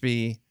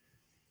Ashby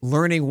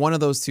learning one of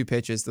those two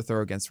pitches to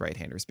throw against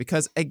right-handers,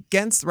 because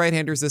against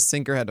right-handers, this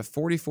sinker had a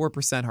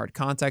 44% hard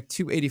contact,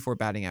 284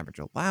 batting average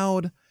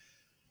allowed.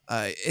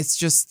 It's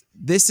just,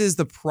 this is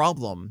the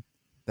problem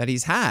that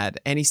he's had,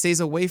 and he stays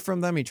away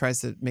from them. He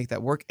tries to make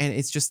that work, and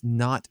it's just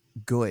not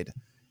good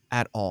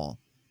at all.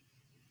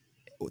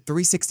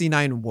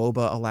 369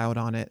 WOBA allowed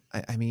on it.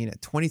 I mean,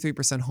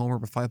 23% homer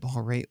per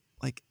 5-ball rate.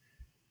 Like,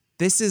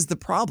 this is the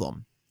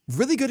problem.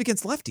 Really good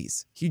against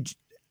lefties.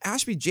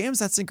 Ashby jams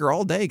that sinker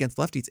all day against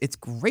lefties. It's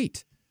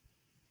great.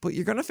 But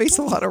you're going to face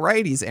a lot of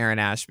righties, Aaron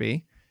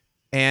Ashby.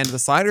 And the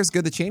slider's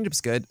good. The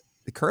changeup's good.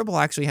 The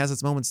curveball actually has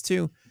its moments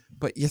too.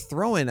 But you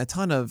throw in a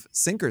ton of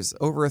sinkers,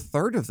 over a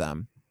third of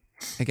them,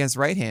 against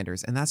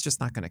right-handers, and that's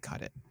just not going to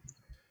cut it.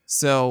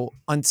 So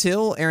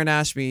until Aaron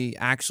Ashby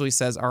actually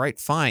says, all right,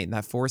 fine,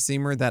 that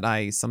four-seamer that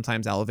I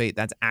sometimes elevate,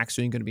 that's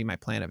actually going to be my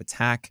plan of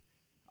attack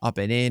up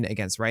and in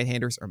against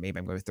right-handers, or maybe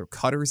I'm going to throw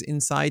cutters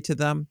inside to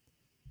them,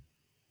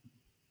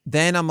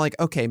 then I'm like,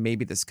 okay,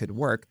 maybe this could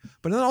work.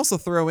 But then also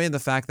throw in the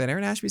fact that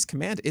Aaron Ashby's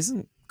command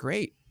isn't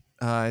great.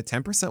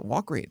 10%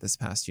 walk rate this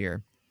past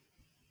year.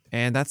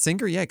 And that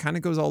sinker, it kind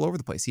of goes all over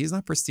the place. He's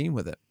not pristine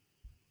with it.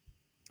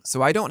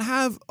 So I don't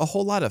have a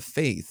whole lot of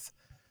faith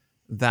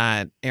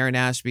that Aaron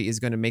Ashby is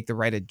going to make the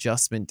right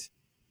adjustment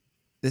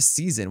this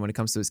season when it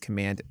comes to his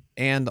command,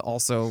 and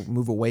also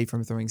move away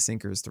from throwing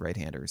sinkers to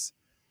right-handers.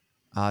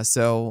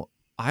 So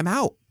I'm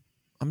out.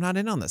 I'm not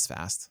in on this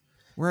fast.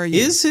 Where are you?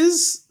 Is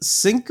his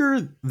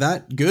sinker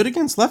that good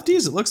against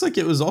lefties? It looks like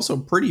it was also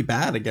pretty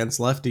bad against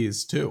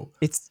lefties too.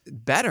 It's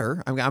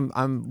better.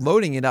 I'm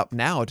loading it up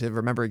now to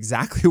remember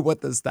exactly what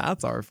the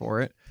stats are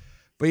for it.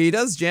 But he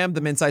does jam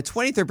them inside.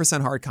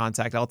 23% hard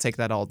contact. I'll take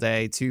that all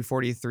day.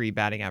 243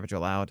 batting average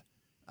allowed.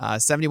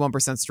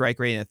 71% strike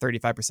rate and a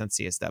 35%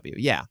 CSW.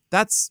 Yeah,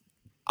 that's...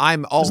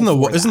 I'm all Isn't the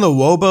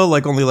WOBA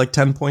like only like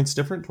 10 points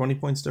different, 20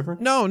 points different?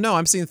 No,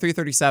 I'm seeing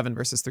 337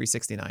 versus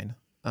 369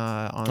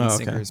 on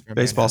sinkers.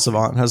 Baseball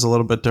Savant has a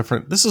little bit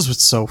different. This is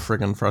what's so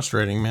friggin'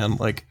 frustrating, man.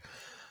 Like,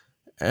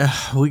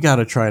 we got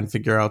to try and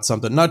figure out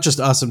something. Not just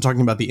us. I'm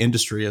talking about the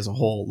industry as a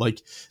whole.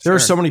 Like, there are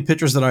so many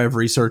pitchers that I have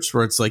researched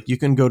where it's like you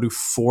can go to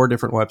 4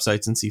 different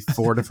websites and see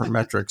 4 different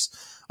metrics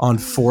on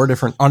 4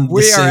 different on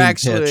the same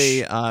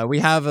pitch. We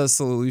have a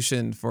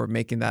solution for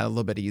making that a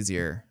little bit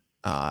easier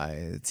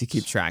to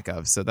keep track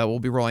of. So that we'll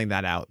be rolling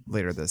that out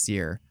later this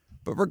year.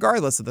 But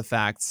regardless of the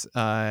fact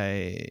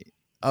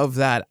of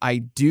that, I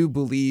do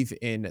believe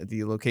in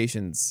the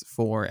locations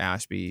for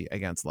Ashby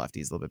against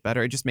lefties a little bit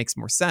better. It just makes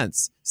more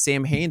sense.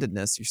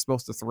 Same-handedness, you're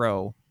supposed to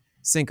throw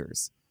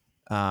sinkers.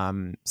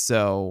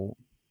 So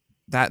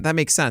that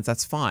makes sense.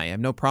 That's fine. I have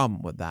no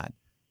problem with that.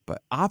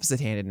 But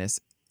opposite-handedness,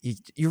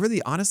 you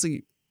really,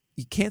 honestly,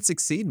 you can't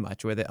succeed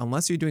much with it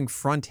unless you're doing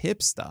front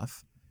hip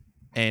stuff.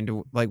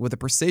 And like with the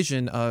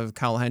precision of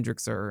Kyle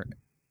Hendricks or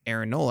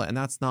Aaron Nola, and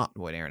that's not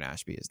what Aaron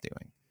Ashby is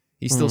doing.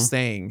 He's still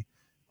staying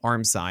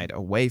arm side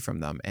away from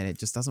them, and it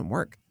just doesn't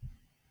work.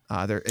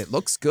 It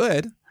looks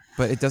good,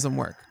 but it doesn't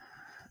work.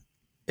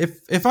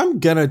 If I'm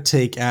gonna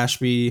take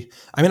Ashby,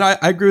 I mean, I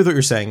agree with what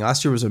you're saying.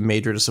 Last year was a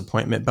major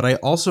disappointment, but I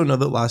also know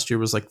that last year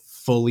was like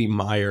fully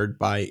mired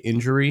by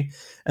injury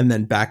and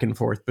then back and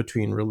forth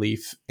between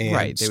relief and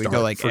right. They would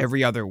go like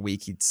every other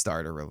week he'd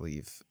start a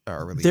relief.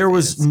 There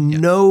was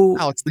no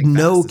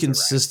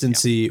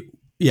consistency.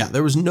 Yeah,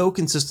 there was no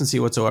consistency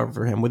whatsoever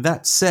for him. With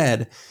that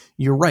said,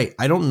 you're right.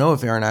 I don't know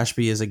if Aaron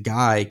Ashby is a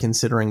guy,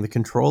 considering the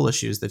control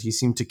issues that he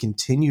seemed to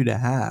continue to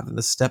have and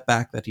the step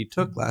back that he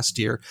took last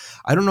year.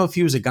 I don't know if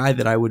he was a guy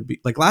that I would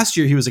be like last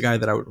year. He was a guy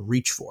that I would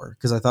reach for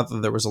because I thought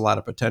that there was a lot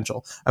of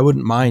potential. I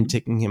wouldn't mind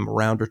taking him a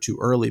round or two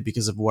early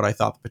because of what I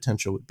thought the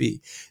potential would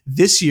be.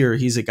 This year,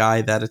 he's a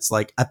guy that it's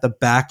like at the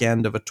back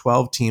end of a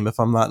 12 team. If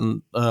I'm not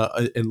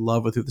in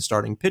love with who the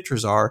starting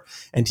pitchers are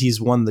and he's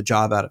won the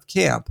job out of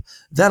camp,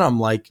 then I'm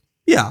like,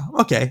 yeah,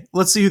 okay,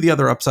 let's see who the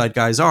other upside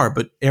guys are.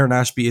 But Aaron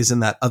Ashby is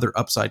in that other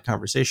upside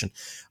conversation.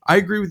 I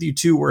agree with you,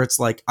 too, where it's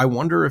like, I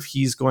wonder if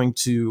he's going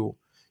to... You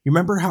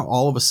remember how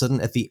all of a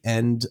sudden at the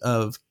end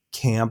of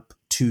camp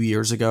 2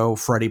 years ago,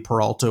 Freddie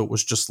Peralta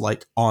was just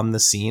like on the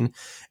scene,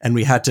 and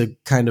we had to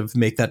kind of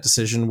make that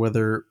decision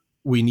whether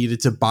we needed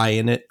to buy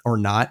in it or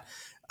not.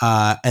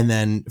 And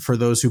then for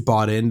those who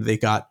bought in, they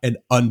got an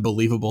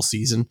unbelievable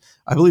season.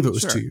 I believe it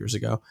was 2 years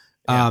ago.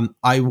 Yeah.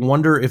 I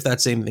wonder if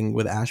that same thing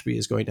with Ashby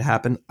is going to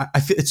happen. I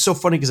feel it's so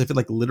funny because I feel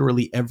like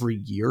literally every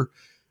year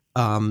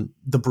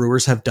the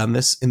Brewers have done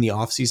this in the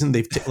offseason.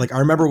 They've like I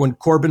remember when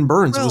Corbin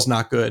Burns was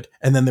not good,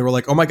 and then they were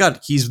like, oh my God,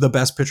 he's the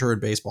best pitcher in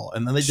baseball.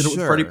 And then they did it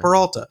with Freddie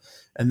Peralta.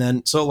 And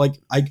then so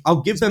like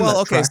I'll give them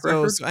that track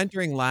record. So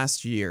entering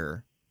last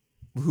year,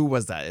 who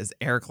was that? Is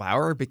Eric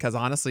Lauer? Because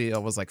honestly,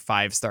 it was like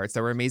 5 starts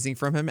that were amazing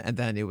from him, and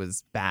then it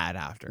was bad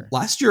after.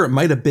 Last year, it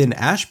might have been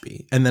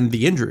Ashby, and then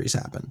the injuries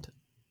happened.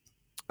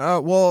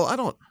 Well, I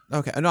don't.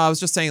 Okay, no, I was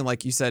just saying,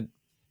 like you said,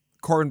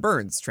 Corbin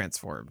Burns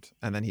transformed,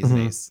 and then he's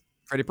an ace.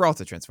 Freddie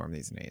Peralta transformed,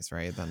 he's an ace,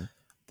 right? Then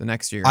the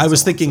next year, I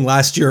was thinking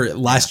last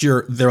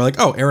year they were like,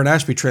 oh, Aaron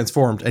Ashby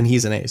transformed, and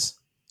he's an ace.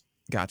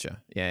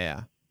 Gotcha.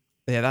 Yeah.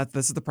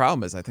 This is the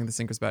problem. Is I think the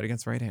sinker's bad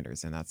against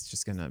right-handers, and that's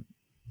just gonna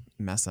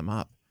mess them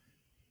up.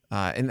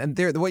 And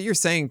there, what you're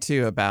saying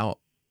too about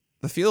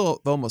the feel of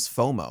almost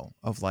FOMO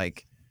of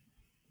like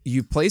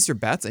you place your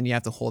bets and you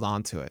have to hold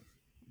on to it.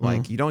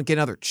 Like you don't get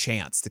another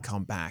chance to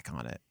come back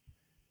on it.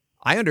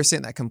 I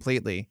understand that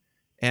completely.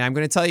 And I'm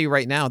going to tell you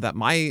right now that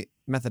my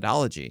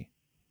methodology,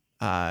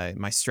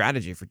 my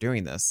strategy for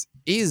doing this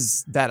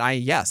is that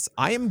I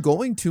am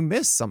going to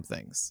miss some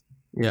things.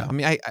 Yeah. I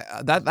mean,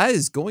 that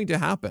is going to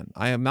happen.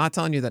 I am not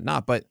telling you that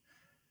not, but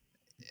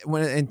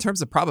when in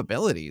terms of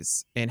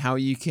probabilities and how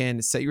you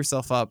can set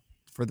yourself up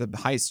for the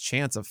highest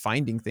chance of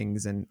finding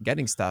things and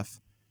getting stuff,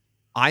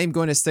 I am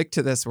going to stick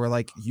to this where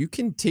like you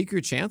can take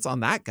your chance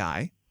on that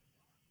guy,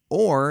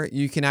 or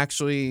you can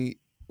actually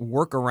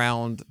work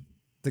around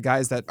the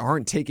guys that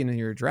aren't taken in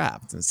your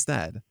draft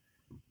instead,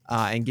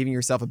 and giving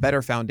yourself a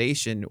better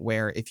foundation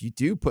where if you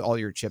do put all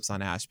your chips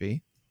on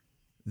Ashby,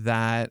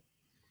 that,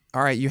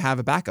 all right, you have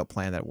a backup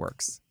plan that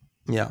works.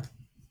 Yeah.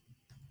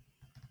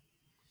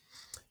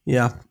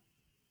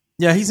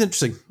 He's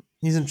interesting.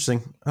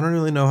 I don't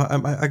really know.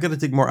 I got to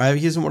dig more.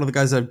 He isn't one of the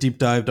guys that I've deep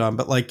dived on,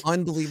 but like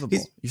unbelievable.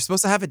 You're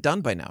supposed to have it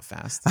done by now,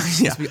 Fast.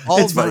 Yeah, be all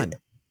it's done. Funny.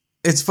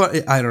 It's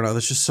funny. I don't know.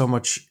 There's just so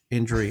much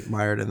injury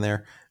mired in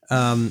there.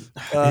 Man,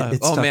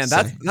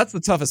 that's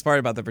the toughest part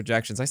about the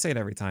projections. I say it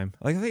every time.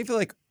 Like I feel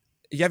like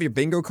you have your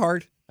bingo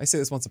card. I say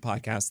this once a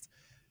podcast.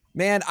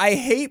 Man, I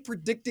hate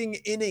predicting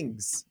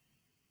innings.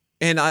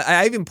 And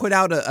I even put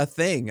out a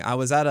thing. I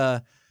was at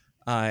a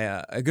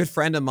good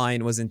friend of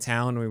mine was in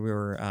town. We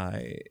were,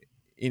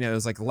 it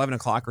was like 11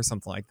 o'clock or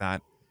something like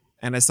that.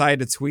 And I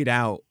decided to tweet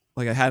out,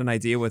 like I had an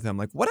idea with him.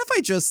 Like, what if I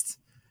just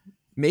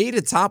made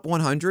a top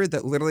 100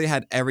 that literally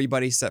had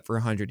everybody set for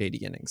 180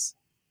 innings?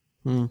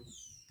 And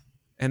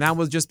that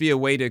would just be a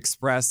way to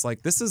express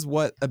like, this is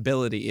what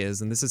ability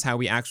is. And this is how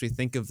we actually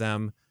think of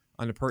them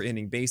on a per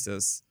inning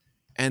basis.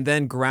 And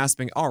then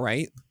grasping, all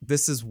right,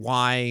 this is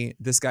why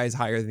this guy's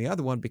higher than the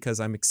other one, because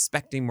I'm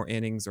expecting more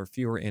innings or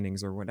fewer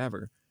innings or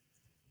whatever.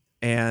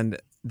 And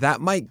that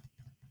might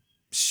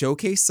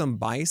showcase some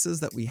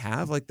biases that we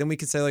have. Like, then we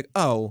could say like,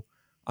 oh,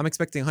 I'm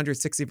expecting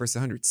 160 versus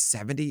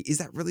 170. Is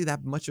that really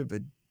that much of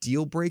a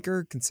deal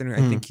breaker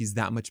considering I think he's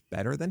that much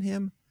better than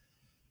him?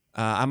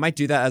 I might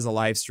do that as a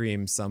live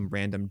stream some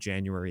random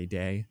January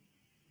day,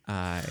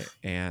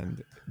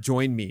 and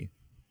join me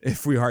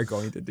if we are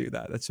going to do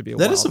that. That should be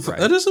that is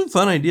a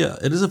fun idea.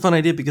 It is a fun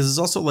idea because it's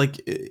also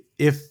like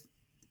if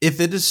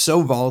it is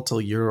so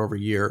volatile year over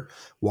year,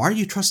 why are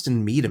you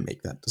trusting me to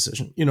make that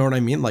decision? You know what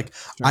I mean? Like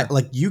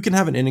sure. You can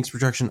have an innings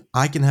projection,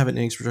 I can have an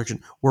innings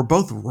projection. We're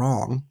both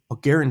wrong. I'll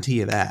guarantee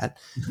you that.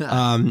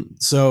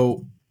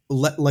 So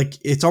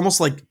it's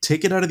almost like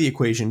take it out of the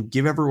equation,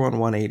 give everyone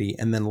 180,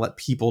 and then let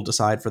people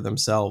decide for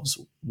themselves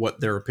what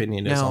their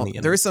opinion is on the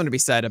innings. There is something to be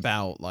said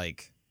about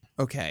like,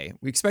 okay,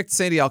 we expect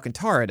Sandy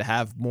Alcantara to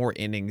have more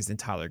innings than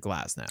Tyler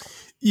Glass now.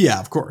 Yeah,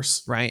 of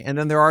course. Right. And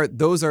then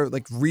those are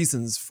like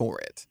reasons for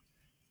it.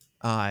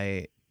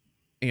 There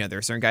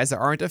are certain guys that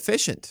aren't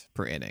efficient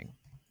per inning.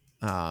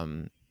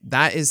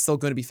 That is still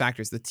going to be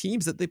factors. The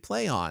teams that they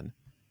play on,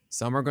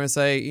 some are going to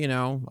say,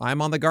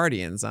 I'm on the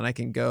Guardians and I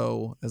can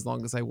go as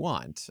long as I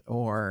want.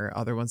 Or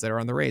other ones that are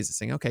on the Rays are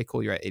saying, okay,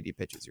 cool, you're at 80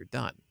 pitches, you're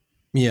done.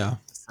 Yeah.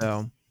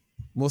 So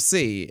we'll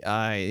see.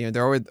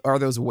 There are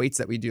those weights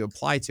that we do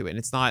apply to it, and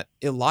it's not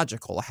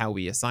illogical how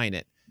we assign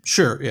it.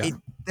 Sure, yeah.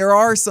 There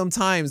are some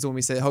times when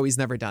we say, oh, he's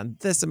never done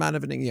this amount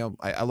of inning.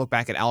 I look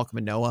back at Alek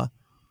Manoah,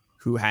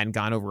 who hadn't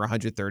gone over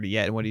 130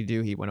 yet. And what did he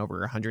do? He went over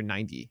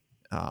 190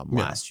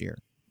 last year.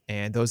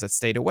 And those that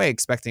stayed away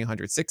expecting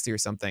 160 or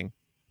something,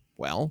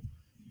 well,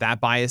 that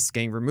bias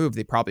getting removed,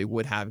 they probably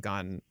would have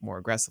gone more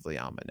aggressively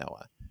on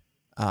Manoah.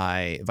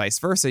 Vice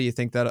versa, you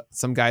think that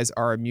some guys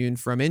are immune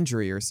from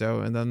injury or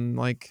so, and then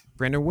like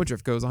Brandon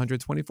Woodruff goes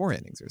 124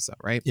 innings or so,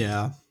 right?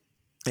 Yeah.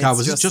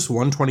 Was it just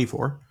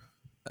 124?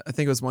 I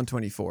think it was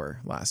 124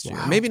 last year.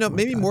 Wow. Maybe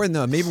more than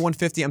that. Maybe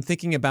 150. I'm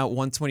thinking about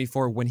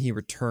 124 when he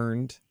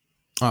returned.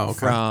 Oh,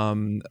 okay.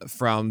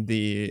 From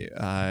the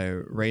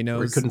Raynaud's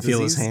where he couldn't disease.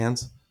 Feel his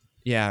hands.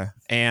 Yeah,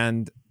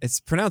 and it's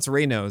pronounced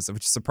Reynos,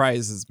 which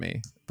surprises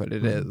me, but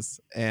it is.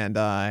 And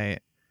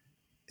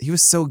he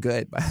was so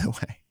good, by the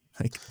way.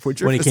 Like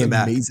Woodruff when he came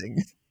amazing.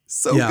 Back.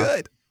 So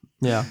good.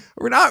 Yeah.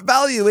 We're not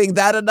valuing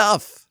that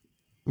enough.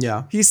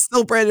 Yeah. He's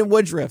still Brandon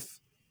Woodruff.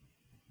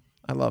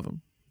 I love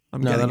him.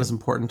 That is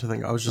important to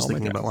think. I was just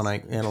thinking about when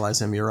I analyze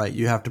him. You're right.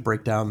 You have to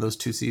break down those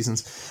two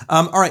seasons.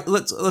 All right,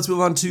 let's move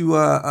on to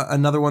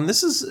another one.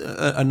 This is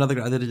another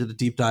guy that I did a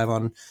deep dive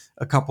on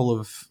a couple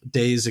of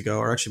days ago,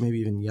 or actually maybe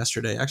even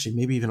yesterday. Actually,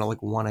 maybe even at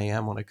like 1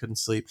 a.m. when I couldn't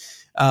sleep.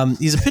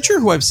 He's a pitcher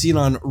who I've seen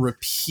on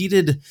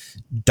repeated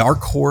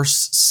dark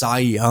horse Cy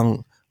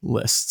Young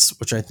lists,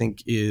 which I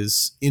think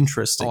is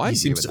interesting. He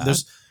seems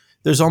to.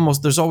 There's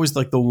always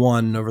like the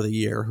one over the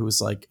year who's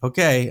like,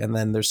 okay, and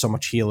then there's so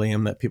much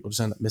helium that people just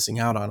end up missing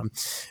out on him.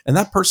 And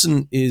that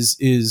person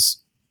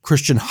is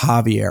Christian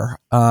Javier.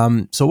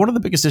 So one of the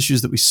biggest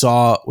issues that we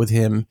saw with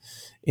him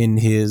in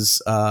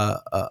his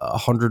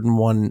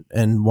 101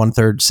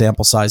 1/3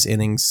 sample size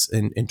innings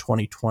in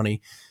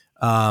 2020,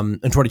 in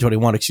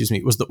 2021, excuse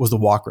me, was the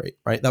walk rate,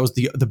 right? That was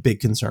the big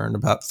concern,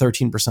 about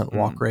 13%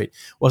 walk rate.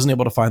 Wasn't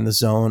able to find the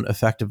zone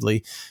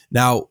effectively.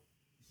 Now,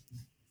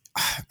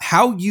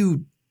 how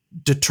you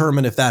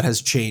determine if that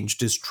has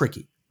changed is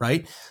tricky,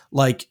 right?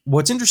 Like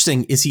what's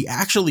interesting is he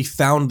actually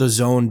found the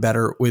zone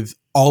better with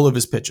all of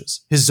his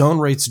pitches. His zone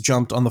rates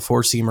jumped on the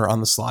four seamer, on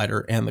the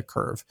slider, and the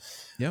curve.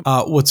 Yep.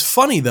 What's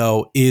funny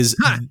though is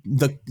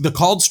the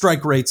called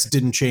strike rates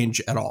didn't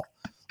change at all.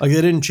 Like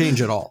they didn't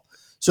change at all.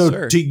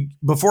 So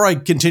before I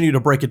continue to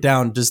break it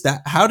down,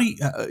 how do you,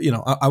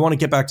 I want to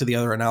get back to the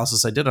other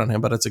analysis I did on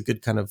him, but it's a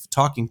good kind of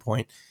talking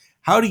point.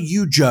 How do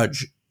you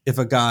judge if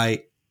a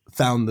guy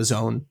found the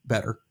zone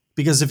better?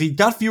 Because if he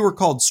got fewer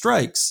called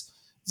strikes,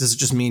 does it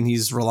just mean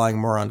he's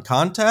relying more on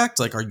contact?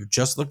 Like, are you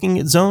just looking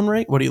at zone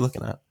rate? What are you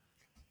looking at?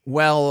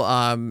 Well,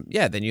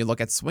 then you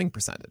look at swing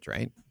percentage,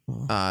 right?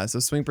 So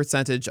swing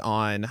percentage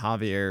on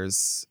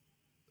Javier's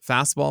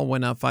fastball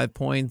went up 5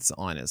 points,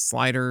 on his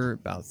slider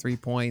about 3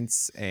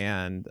 points,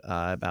 and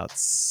about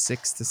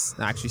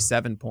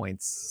 7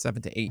 points,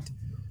 7 to 8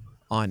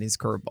 on his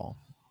curveball.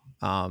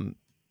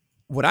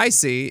 What I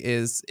see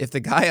is if the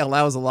guy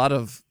allows a lot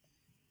of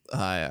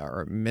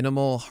or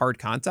minimal hard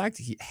contact,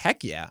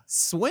 heck yeah,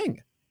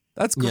 swing.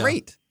 That's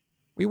great. Yeah.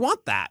 We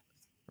want that,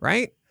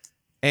 right?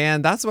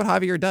 And that's what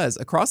Javier does.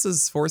 Across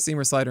his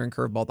four-seamer, slider, and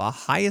curveball, the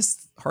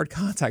highest hard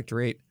contact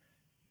rate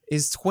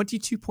is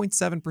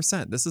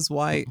 22.7%. This is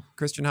why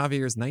Christian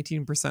Javier's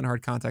 19%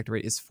 hard contact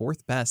rate is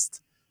fourth best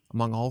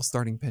among all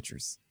starting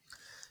pitchers.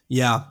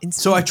 Yeah.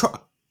 Insane. So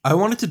I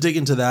wanted to dig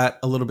into that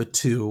a little bit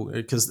too,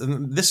 because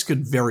this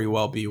could very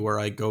well be where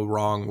I go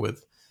wrong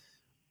with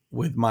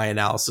my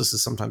analysis,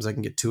 is sometimes I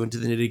can get too into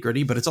the nitty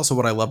gritty, but it's also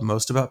what I love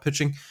most about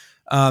pitching.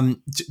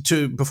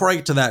 Before I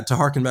get to that, to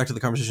harken back to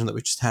the conversation that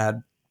we just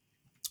had,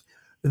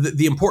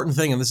 the important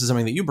thing, and this is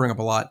something that you bring up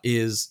a lot,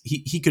 is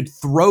he could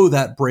throw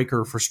that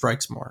breaker for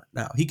strikes more.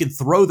 Now he could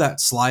throw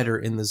that slider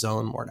in the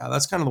zone more. Now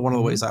that's kind of one of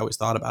the ways I always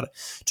thought about it.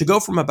 To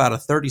go from about a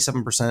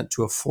 37%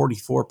 to a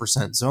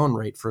 44% zone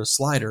rate for a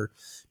slider,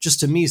 just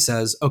to me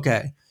says,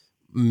 okay,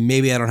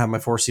 maybe I don't have my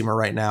four-seamer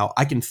right now.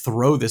 I can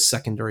throw this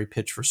secondary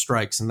pitch for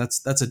strikes, and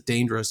that's a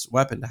dangerous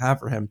weapon to have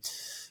for him.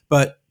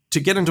 But to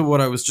get into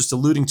what I was just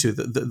alluding to,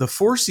 the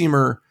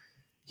four-seamer,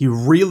 he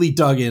really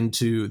dug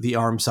into the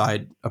arm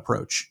side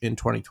approach in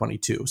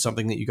 2022,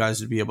 something that you guys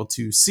would be able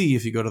to see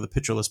if you go to the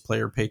Pitcher List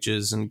player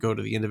pages and go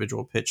to the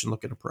individual pitch and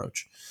look at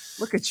approach.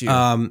 Look at you.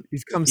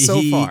 You've come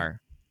so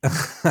far.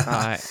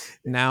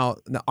 Now,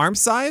 the arm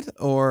side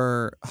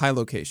or high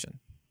location?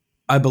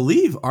 I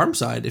believe arm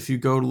side, if you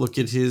go to look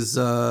at his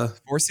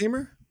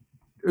four-seamer?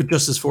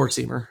 Just his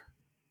four-seamer.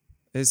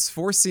 His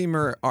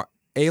four-seamer,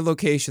 a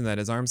location, that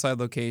is arm side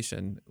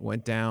location,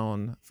 went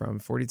down from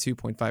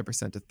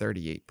 42.5% to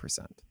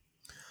 38%.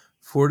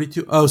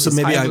 42. Oh, so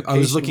maybe I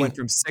was looking, went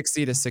from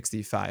 60 to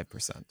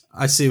 65%.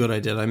 I see what I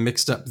did. I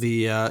mixed up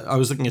I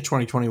was looking at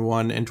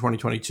 2021 and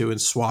 2022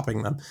 and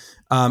swapping them.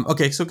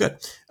 Okay, so good.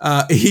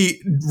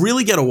 He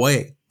really got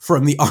away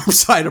from the arm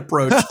side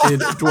approach in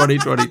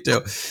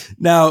 2022.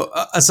 Now,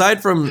 aside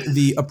from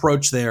the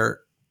approach there,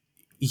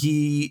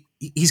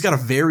 he's got a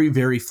very,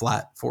 very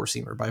flat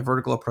four-seamer. By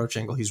vertical approach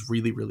angle, he's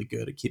really, really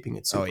good at keeping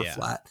it super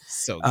flat.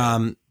 So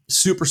good.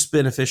 Super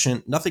spin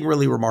efficient. Nothing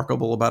really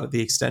remarkable about it, the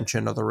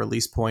extension or the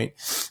release point.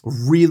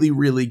 Really,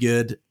 really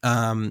good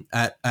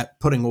at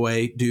putting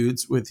away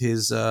dudes with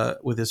his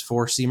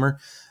four-seamer.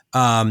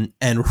 And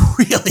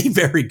really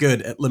very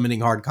good at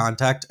limiting hard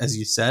contact, as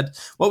you said.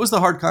 What was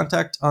the hard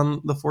contact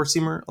on the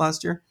four-seamer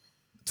last year?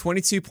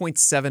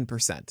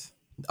 22.7%.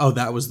 Oh,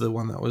 that was the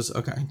one that was,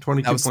 okay.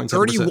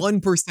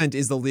 22.7%. 31%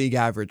 is the league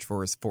average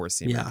for his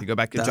four-seamer. Yeah, if you go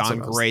back to John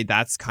Gray,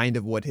 that's kind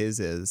of what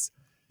his is.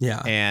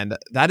 Yeah. And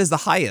that is the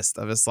highest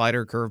of his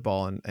slider,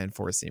 curveball, and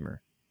four-seamer.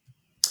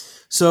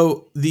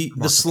 So the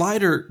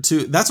slider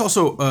too, that's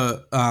also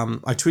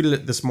I tweeted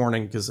it this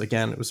morning because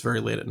again it was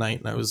very late at night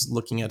and I was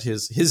looking at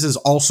his is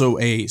also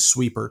a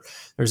sweeper.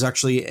 There's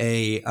actually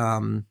a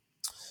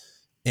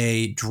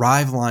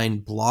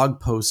Driveline blog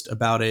post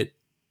about it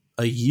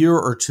a year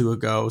or two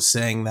ago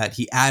saying that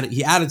he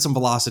added some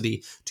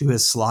velocity to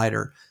his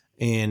slider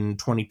in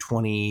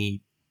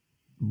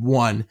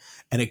 2021,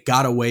 and it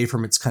got away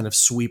from its kind of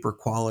sweeper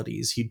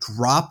qualities. He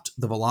dropped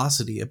the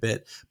velocity a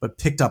bit, but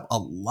picked up a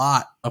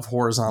lot of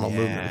horizontal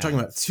movement. We're talking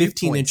about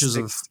 15 inches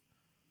of...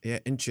 Yeah,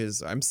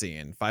 inches. I'm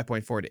seeing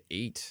 5.4 to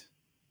 8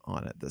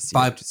 on it this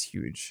year, which is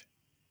huge.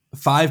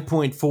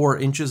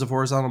 5.4 inches of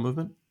horizontal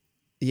movement?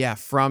 Yeah,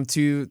 from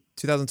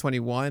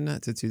 2021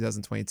 to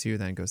 2022,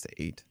 then it goes to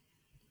 8.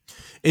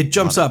 It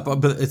jumps up,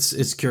 but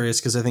it's curious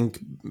because I think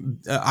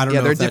I don't know.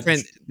 Yeah, they're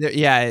different.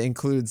 It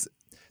includes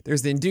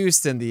there's the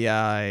induced and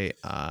the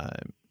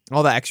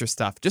all the extra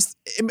stuff. Just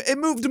it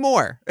moved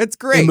more. It's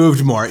great. It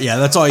moved more. Yeah,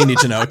 that's all you need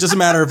to know. It doesn't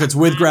matter if it's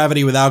with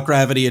gravity, without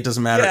gravity. It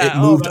doesn't matter. It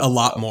moved a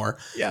lot more,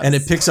 and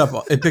it picks up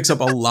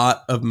a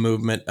lot of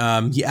movement.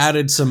 He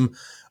added some.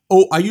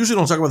 I usually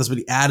don't talk about this, but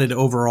he added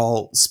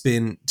overall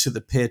spin to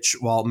the pitch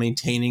while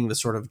maintaining the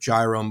sort of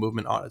gyro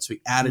movement on it. So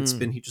he added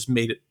spin. He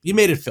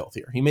made it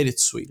filthier. He made it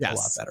sweep a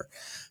lot better.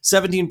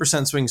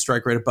 17% swing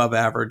strike rate above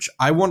average.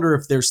 I wonder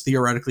if there's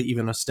theoretically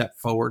even a step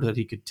forward that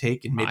he could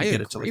take and maybe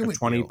get it to like a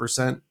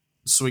 20%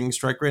 swing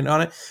strike rate on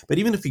it. But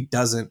even if he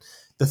doesn't,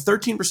 the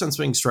 13%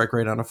 swing strike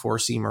rate on a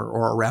four-seamer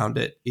or around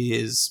it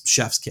is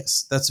chef's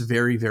kiss. That's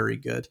very, very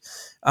good.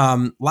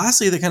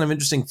 Lastly, the kind of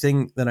interesting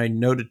thing that I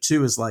noted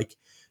too is like,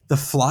 the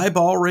fly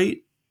ball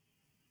rate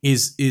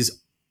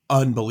is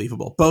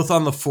unbelievable, both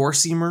on the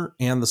four-seamer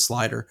and the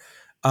slider.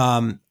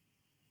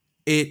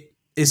 It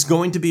is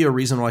going to be a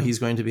reason why he's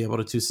going to be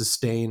able to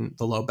sustain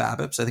the low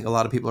BABIPs. I think a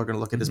lot of people are going to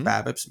look at his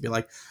BABIPs and be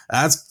like,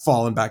 that's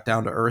fallen back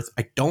down to earth.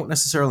 I don't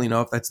necessarily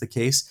know if that's the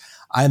case.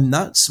 I'm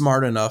not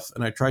smart enough,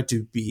 and I tried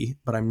to be,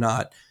 but I'm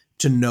not,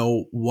 to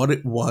know what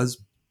it was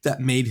that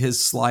made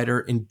his slider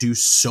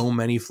induce so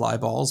many fly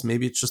balls.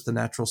 Maybe it's just the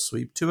natural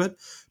sweep to it,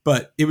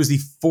 but it was the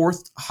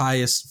fourth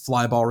highest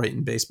fly ball rate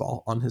in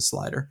baseball on his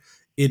slider.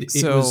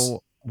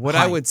 What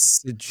I would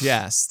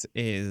suggest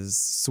is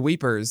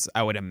sweepers,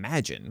 I would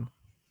imagine,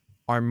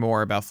 are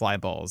more about fly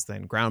balls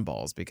than ground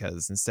balls,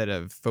 because instead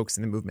of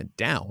focusing the movement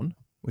down,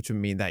 which would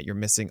mean that you're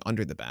missing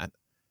under the bat,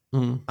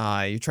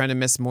 you're trying to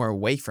miss more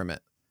away from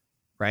it,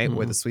 right?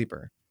 With a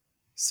sweeper.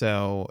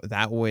 So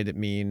that would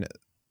mean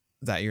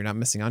that you're not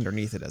missing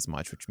underneath it as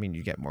much, which means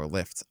you get more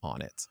lift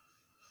on it.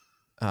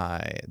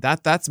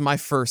 That's my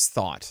first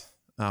thought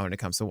when it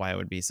comes to why it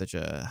would be such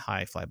a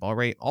high fly ball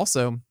rate.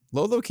 Also,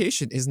 low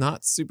location is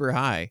not super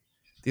high.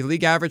 The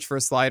league average for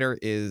a slider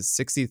is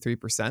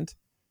 63%,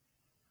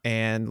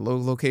 and low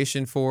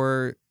location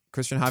for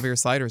Christian Javier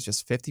slider is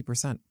just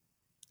 50%.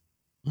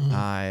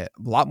 A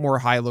lot more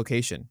high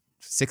location.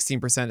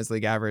 16% is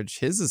league average.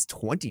 His is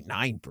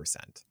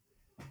 29%.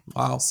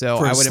 Wow. So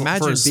I would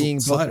imagine being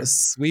both a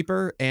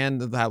sweeper and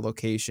that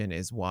location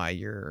is why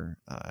you're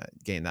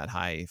getting that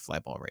high fly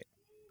ball rate.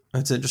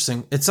 That's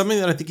interesting. It's something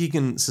that I think he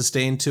can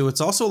sustain too.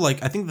 It's also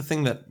like, I think the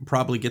thing that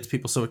probably gets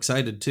people so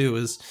excited too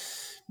is,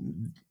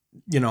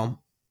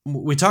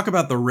 we talk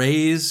about the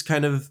Rays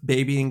kind of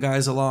babying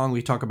guys along.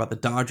 We talk about the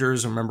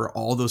Dodgers. Remember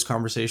all those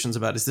conversations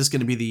about, is this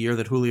going to be the year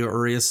that Julio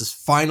Urias is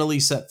finally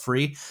set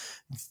free?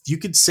 You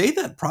could say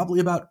that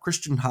probably about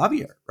Christian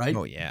Javier, right?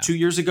 Oh, yeah. 2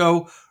 years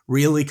ago,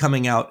 really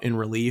coming out in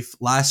relief.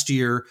 Last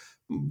year,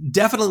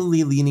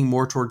 definitely leaning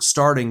more towards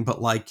starting.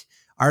 But like,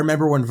 I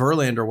remember when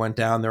Verlander went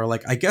down, they were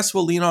like, I guess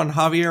we'll lean on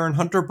Javier and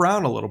Hunter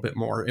Brown a little bit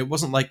more. It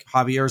wasn't like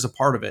Javier is a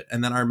part of it.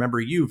 And then I remember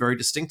you very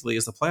distinctly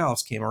as the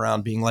playoffs came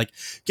around being like,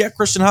 get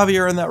Christian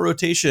Javier in that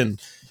rotation.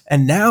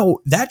 And now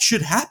that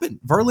should happen.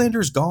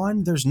 Verlander's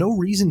gone. There's no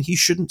reason he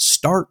shouldn't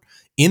start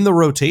in the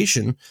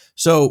rotation.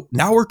 So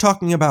now we're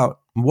talking about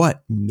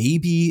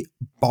maybe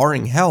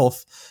barring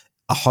health,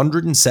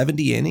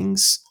 170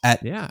 innings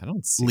at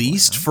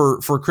least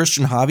for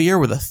Christian Javier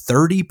with a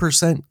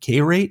 30%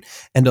 K rate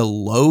and a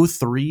low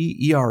 3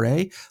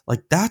 ERA.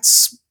 Like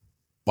that's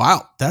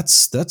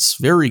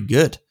very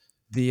good.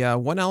 The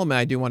one element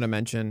I do want to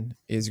mention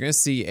is you're going to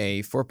see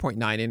a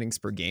 4.9 innings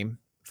per game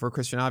for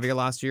Christian Javier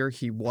last year.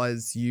 He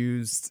was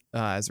used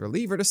as a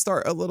reliever to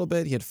start a little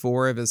bit. He had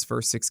 4 of his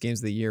first 6 games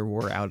of the year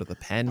were out of the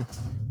pen.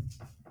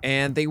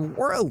 And they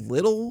were a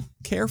little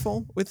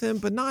careful with him,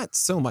 but not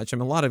so much. I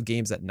mean, a lot of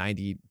games at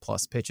 90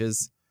 plus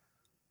pitches.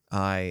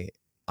 I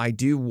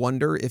do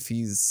wonder if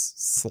he's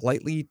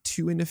slightly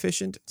too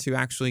inefficient to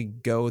actually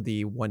go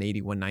the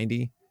 180,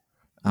 190,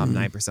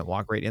 9%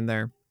 walk rate in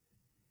there.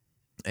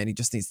 And he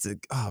just needs to,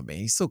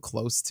 he's so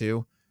close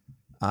too.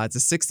 It's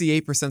a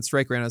 68%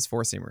 strike rate on his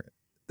four-seamer.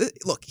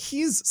 Look,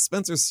 he's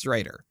Spencer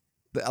Strider.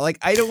 Like,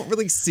 I don't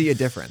really see a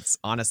difference,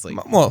 honestly.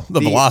 Well, the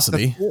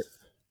velocity.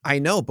 I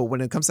know, but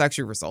when it comes to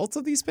actual results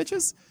of these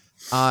pitches,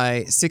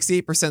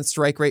 68%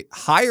 strike rate,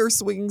 higher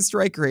swinging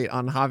strike rate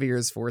on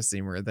Javier's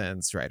four-seamer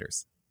than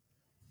Strider's.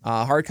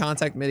 Hard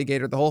contact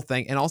mitigator, the whole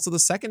thing. And also the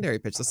secondary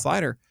pitch, the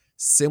slider,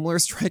 similar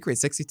strike rate,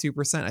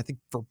 62%, I think,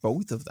 for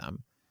both of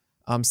them.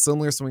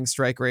 Similar swing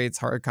strike rates,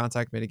 hard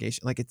contact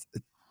mitigation. Like, it's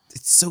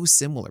so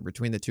similar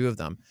between the two of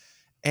them.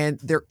 And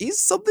there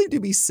is something to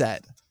be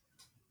said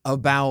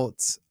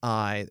about,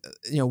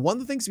 one of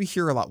the things we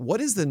hear a lot.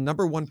 What is the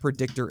number one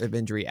predictor of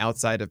injury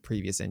outside of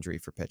previous injury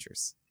for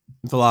pitchers?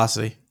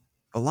 Velocity,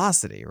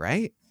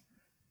 right?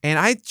 And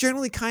I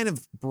generally kind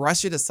of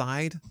brush it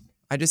aside.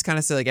 I just kind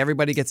of say, like,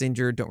 everybody gets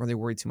injured. Don't really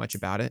worry too much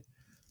about it.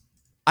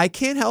 I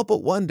can't help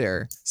but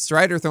wonder,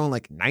 Strider throwing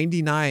like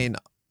 99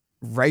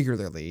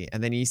 regularly,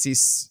 and then you see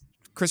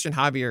Christian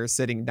Javier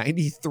sitting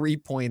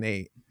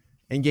 93.8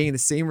 and getting the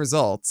same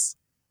results.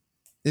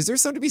 Is there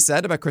something to be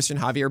said about Christian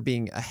Javier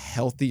being a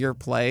healthier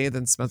play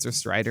than Spencer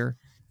Strider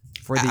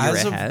for the year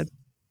ahead?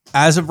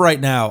 As of right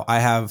now, I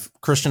have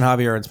Christian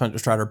Javier and Spencer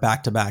Strider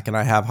back to back, and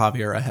I have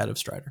Javier ahead of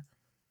Strider.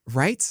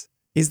 Right?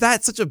 Is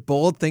that such a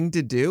bold thing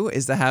to do?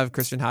 Is to have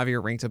Christian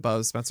Javier ranked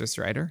above Spencer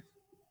Strider?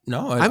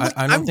 No, I don't think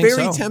so. I'm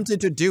very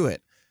tempted to do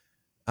it.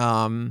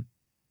 I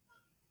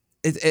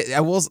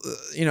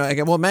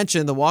will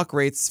mention the walk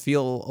rates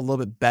feel a little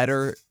bit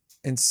better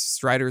in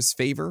Strider's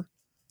favor,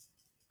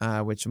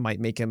 which might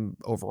make him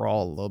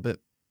overall a little bit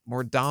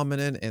more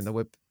dominant, and the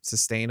whip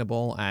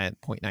sustainable at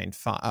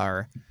 0.95,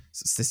 or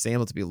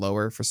sustainable to be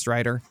lower for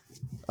Strider.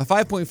 A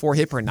 5.4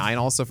 hit per 9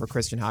 also for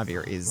Christian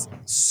Javier is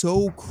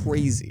so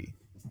crazy.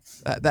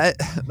 That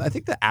I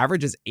think the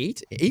average is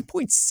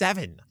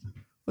 8.7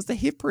 was the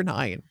hit per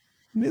 9.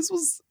 And this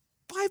was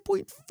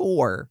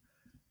 5.4.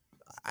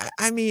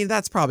 I mean,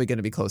 that's probably going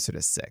to be closer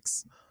to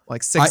 6,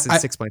 like 6 and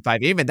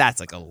 6.5. Even that's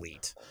like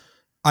elite.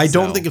 I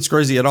don't think it's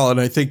crazy at all. And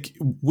I think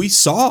we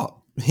saw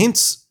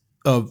hints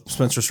of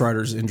Spencer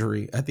Strider's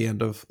injury at the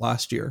end of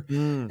last year.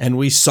 And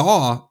we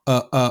saw,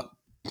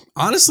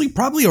 honestly,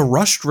 probably a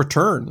rushed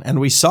return. And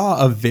we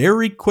saw a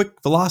very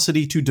quick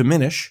velocity to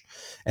diminish.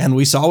 And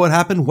we saw what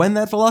happened when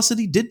that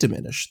velocity did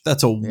diminish.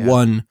 That's a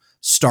one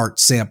start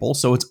sample,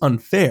 so it's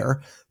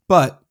unfair.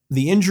 But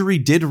the injury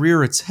did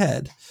rear its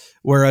head.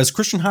 Whereas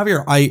Christian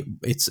Javier,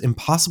 it's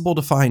impossible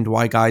to find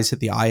why guys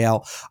hit the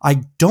IL.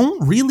 I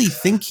don't really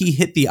think he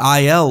hit the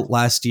IL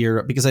last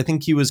year, because I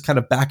think he was kind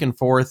of back and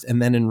forth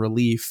and then in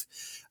relief,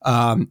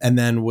 and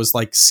then was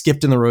like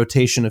skipped in the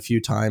rotation a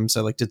few times.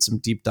 I did some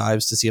deep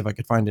dives to see if I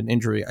could find an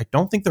injury. I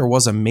don't think there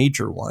was a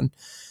major one,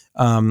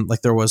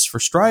 like there was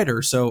for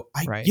Strider. So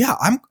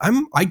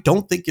I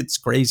don't think it's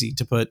crazy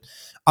to put.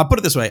 I'll put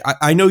it this way.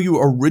 I know you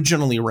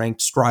originally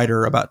ranked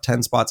Strider about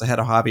 10 spots ahead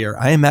of Javier.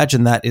 I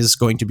imagine that is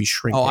going to be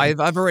shrinking. Oh,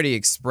 I've already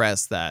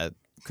expressed that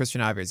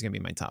Christian Javier is going to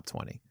be my top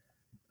 20.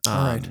 All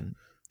right.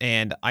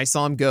 And I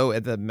saw him go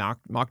at the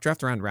mock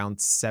draft around round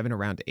 7 or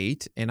round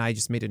 8. And I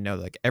just made a note,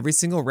 like every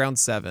single round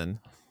 7,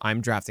 I'm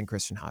drafting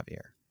Christian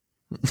Javier.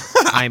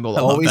 I will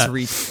always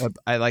reach.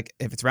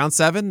 If it's round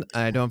 7,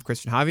 I don't have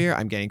Christian Javier,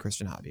 I'm getting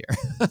Christian Javier.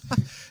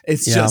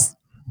 It's just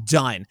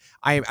done.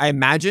 I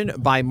imagine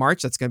by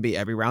March that's going to be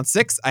every round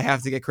 6 I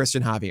have to get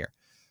Christian Javier,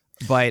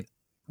 but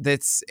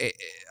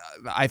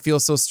I feel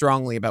so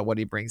strongly about what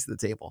he brings to the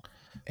table.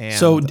 And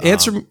so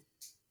answer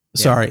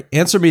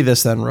me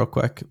this then real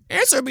quick.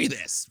 Answer me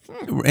this.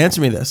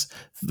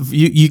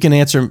 You can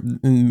answer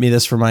me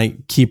this for my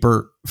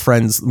keeper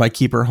friends, my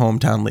keeper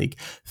hometown league.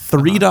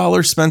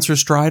 $3 Spencer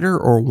Strider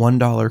or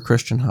 $1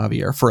 Christian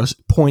Javier for a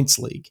points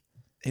league?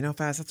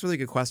 Fast, that's a really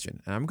good question,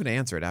 and I'm going to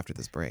answer it after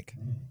this break.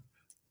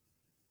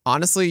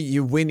 Honestly,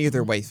 you win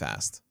either way,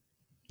 Fast.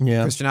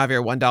 Yeah. Christian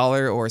Javier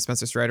 $1 or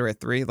Spencer Strider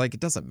at 3, like it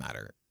doesn't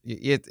matter.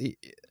 This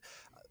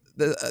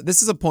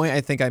is a point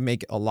I think I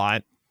make a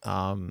lot.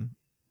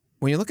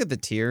 When you look at the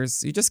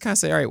tiers, you just kind of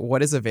say, all right,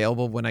 what is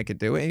available when I could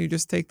do it? And you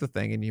just take the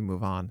thing and you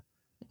move on.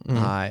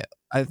 I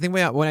think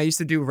when I used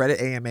to do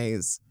Reddit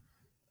AMAs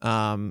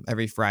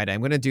every Friday,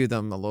 I'm going to do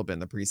them a little bit in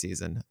the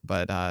preseason.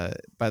 But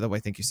by the way,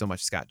 thank you so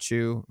much, Scott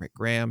Chu, Rick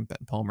Graham, Ben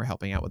Palmer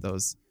helping out with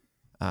those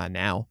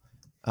now.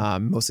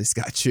 Mostly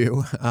Scott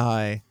Chu.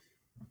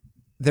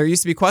 There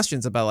used to be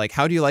questions about like,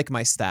 how do you like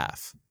my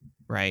staff?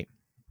 Right.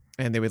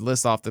 And they would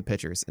list off the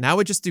pitchers, and I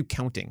would just do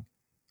counting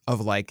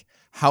of like,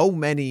 how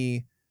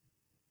many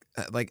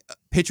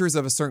pitchers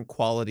of a certain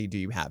quality do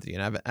you have? Do you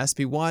have an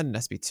SP1, an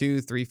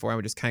SP2, 3, 4? I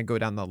would just kind of go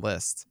down the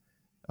list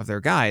of their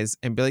guys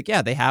and be like,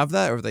 yeah, they have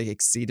that, or they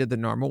exceeded the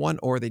normal one,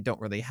 or they don't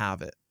really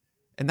have it.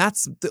 And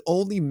that's the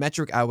only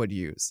metric I would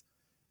use.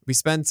 We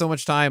spend so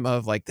much time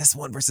of like this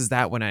one versus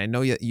that one. I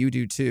know you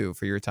do too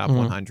for your top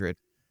 100.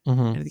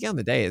 And at the end of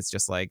the day, it's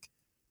just like,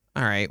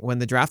 all right, when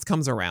the draft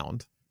comes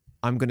around,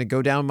 I'm going to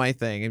go down my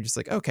thing. I'm just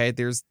like, okay,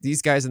 there's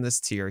these guys in this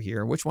tier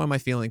here. Which one am I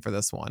feeling for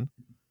this one?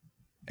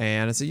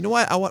 And I said, you know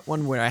what? I want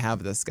one where I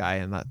have this guy,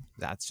 and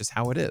that's just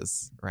how it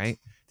is, right?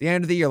 At the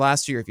end of the year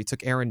last year, if you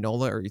took Aaron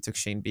Nola or you took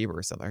Shane Bieber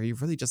or something, are you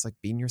really just like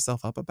beating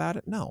yourself up about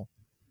it? No.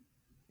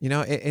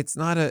 It's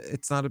not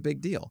a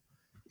big deal.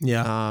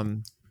 Yeah.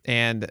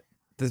 And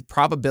the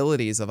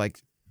probabilities of like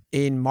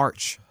in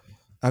March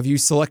of you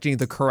selecting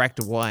the correct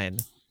one,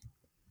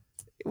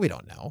 we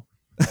don't know.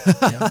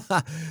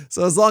 Yeah.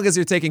 So as long as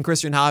you're taking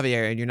Christian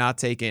Javier and you're not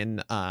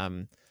taking,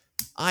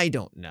 I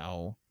don't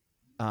know,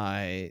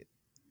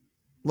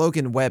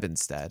 Logan Webb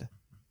instead,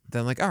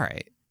 then like, all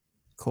right,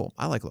 Cool.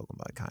 I like Logan,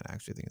 but I kind of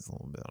actually think it's a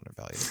little bit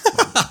undervalued.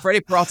 Freddie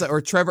Peralta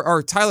or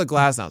Tyler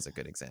Glasnow is a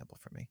good example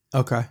for me.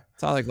 Okay.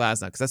 Tyler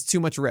Glasnow, because that's too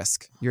much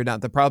risk.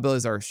 The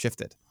probabilities are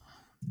shifted.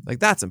 Like,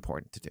 that's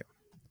important to do.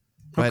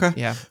 But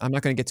yeah, I'm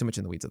not going to get too much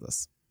in the weeds of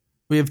this.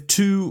 We have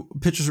 2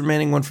 pitchers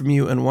remaining, one from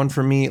you and one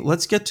from me.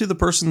 Let's get to the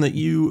person that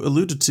you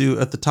alluded to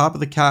at the top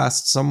of the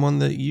cast, someone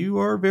that you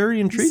are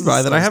very intrigued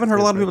by that I haven't heard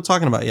a lot of people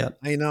talking about yet.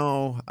 I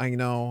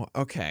know.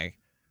 Okay.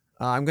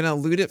 I'm going to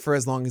elude it for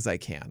as long as I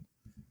can.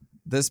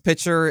 This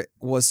pitcher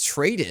was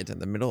traded in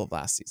the middle of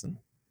last season.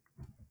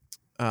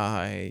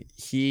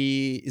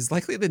 He is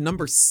likely the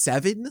number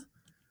 7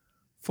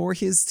 for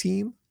his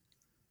team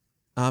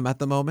at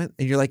the moment.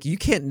 And you're like, you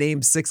can't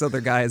name 6 other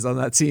guys on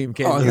that team,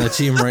 can you? On that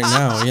team right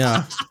now,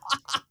 yeah.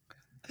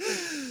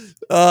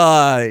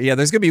 Yeah,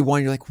 there's going to be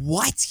one. You're like,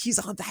 what? He's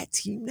on that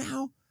team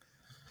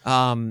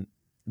now?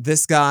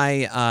 This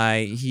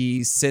guy,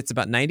 he sits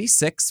about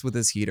 96 with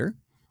his heater.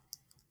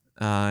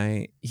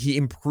 He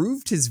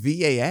improved his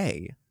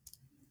VAA.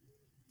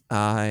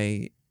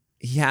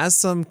 He has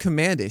some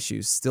command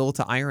issues still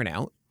to iron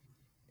out.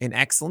 An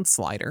excellent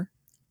slider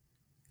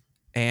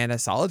and a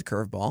solid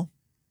curveball.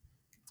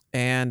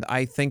 And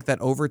I think that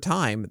over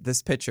time,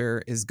 this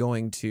pitcher is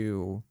going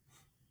to,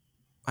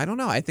 I don't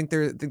know. I think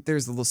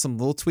there's some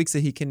little tweaks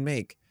that he can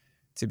make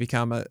to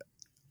become a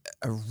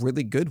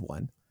really good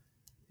one.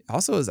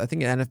 Also, I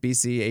think an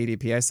NFBC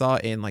ADP I saw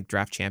in like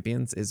Draft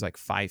Champions is like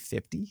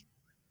 550.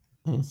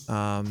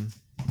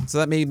 So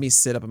that made me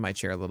sit up in my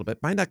chair a little bit.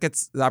 Might not get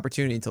the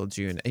opportunity until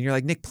June. And you're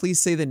like, Nick,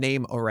 please say the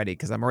name already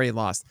because I'm already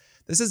lost.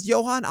 This is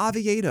Johan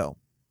Oviedo.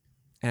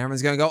 And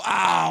everyone's going to go,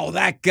 oh,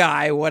 that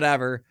guy,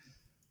 whatever.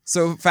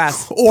 So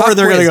fast. Or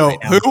they're going to go,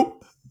 right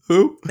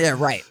who? Yeah,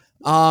 right.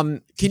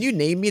 Can you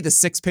name me the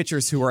 6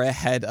 pitchers who are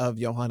ahead of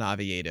Johan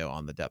Oviedo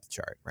on the depth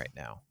chart right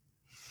now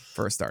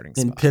for a starting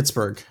spot? In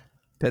Pittsburgh.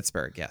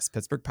 Pittsburgh, yes.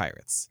 Pittsburgh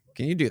Pirates.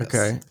 Can you do this?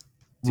 Okay.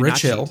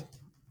 Rich Hill.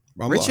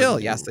 Rich Hill,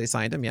 yes, they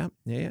signed him.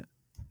 Yeah.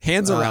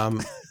 Hands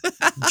around.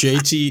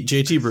 JT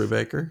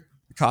Brubaker.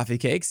 Coffee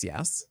Cakes,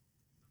 yes.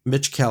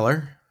 Mitch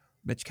Keller.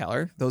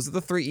 Those are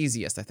the 3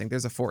 easiest. I think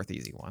there's a 4th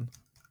easy one.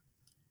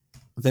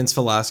 Vince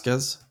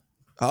Velasquez.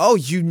 Oh,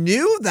 you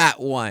knew that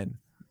one.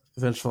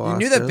 Vince Velasquez.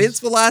 You knew that Vince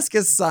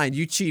Velasquez signed.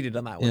 You cheated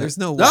on that one. Yeah. There's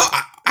no way. No,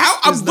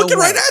 I'm looking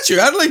right at you.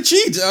 How did I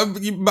cheat?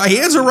 My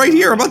hands are right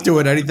here. I'm not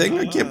doing anything.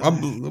 I can't.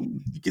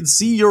 You can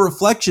see your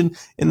reflection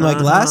in my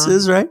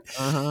glasses, right?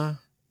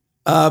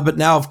 But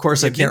now, of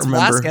course, I can't remember.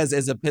 Vince Velasquez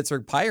is a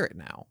Pittsburgh Pirate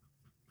now.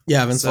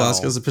 Yeah, Vince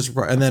Velasquez is a Pittsburgh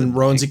Pirate. And then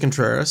Roansy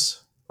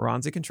Contreras.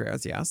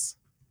 Yes.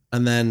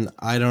 And then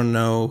I don't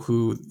know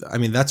who. I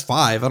mean, that's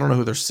 5. I don't know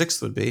who their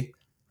 6th would be.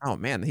 Oh,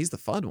 man, he's the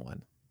fun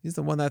one. He's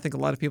the one that I think a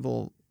lot of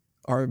people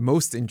are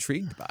most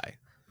intrigued by.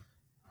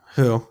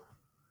 Who?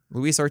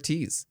 Luis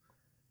Ortiz.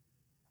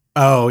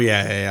 Oh,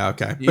 yeah,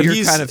 okay. But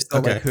you're kind of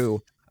still like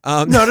who?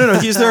 No.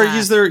 He's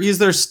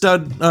their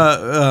stud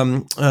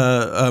minor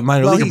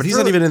leaguer, but he's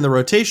not even in the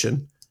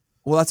rotation.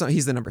 Well, that's not.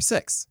 He's the number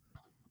 6,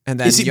 and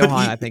then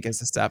Johan, I think, is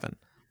the 7.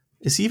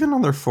 Is he even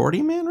on their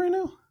 40 man right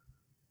now?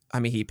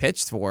 I mean, he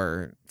pitched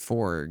for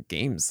 4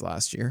 games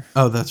last year.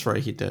 Oh, that's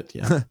right, he did.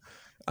 Yeah.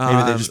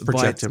 Maybe they just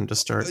project him to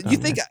start. You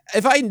think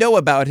if I know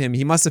about him,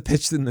 he must have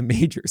pitched in the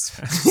majors.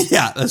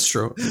 Yeah, that's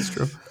true.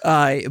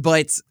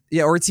 But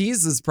yeah,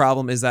 Ortiz's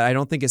problem is that I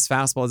don't think his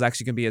fastball is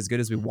actually going to be as good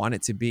as we want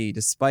it to be,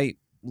 despite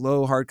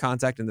low hard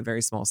contact and the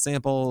very small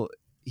sample.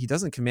 He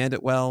doesn't command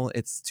it well.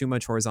 It's too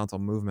much horizontal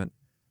movement.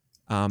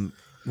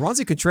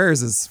 Roansy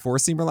Contreras'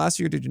 4-seamer last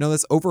year. Did you know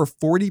this? Over a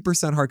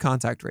 40% hard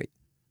contact rate.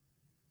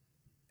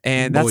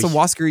 And that's the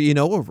Huascar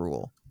Ynoa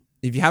rule.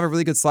 If you have a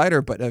really good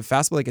slider, but a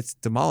fastball that gets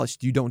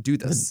demolished, you don't do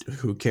this.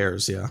 Who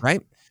cares? Yeah. Right.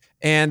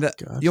 And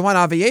Johan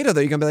Oviedo, though,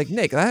 you're going to be like,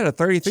 Nick, I had a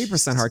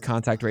 33% hard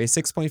contact rate,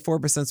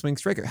 6.4% swing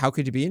strike rate. How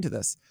could you be into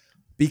this?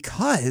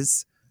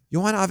 Because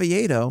Johan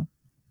Oviedo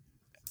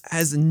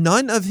has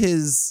none of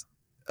his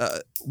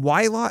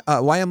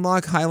YM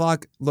lock, high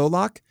lock, low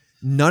lock.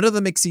 None of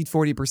them exceed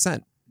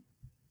 40%.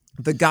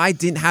 The guy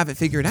didn't have it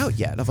figured out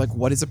yet of like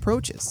what his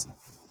approach is.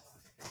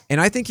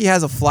 And I think he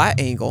has a flat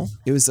angle.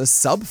 It was a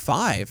sub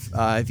 5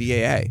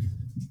 VAA,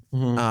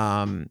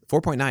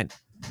 4.9.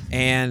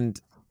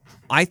 And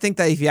I think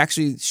that if he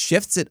actually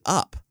shifts it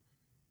up,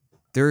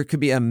 there could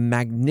be a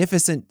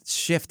magnificent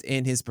shift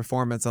in his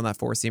performance on that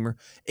 4-seamer.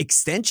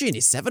 Extension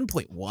is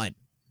 7.1.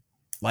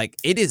 Like,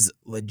 it is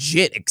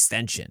legit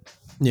extension.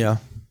 Yeah.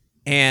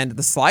 And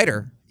the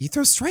slider, he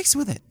throws strikes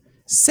with it.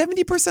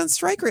 70%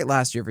 strike rate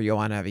last year for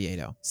Johan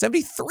Oviedo.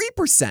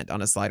 73%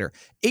 on a slider.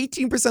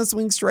 18%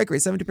 swing strike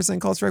rate.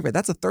 70% call strike rate.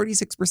 That's a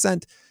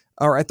 36%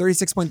 or a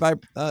 36.5%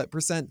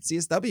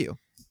 CSW.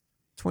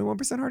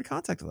 21% hard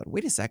contact.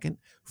 Wait a second.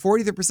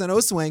 43% O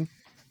swing.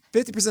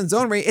 50%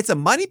 zone rate. It's a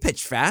money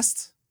pitch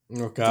fast.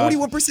 Okay.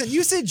 41%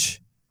 usage.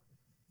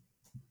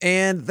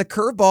 And the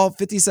curveball,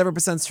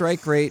 57%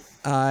 strike rate.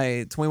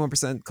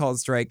 21% called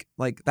strike.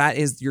 Like, that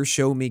is your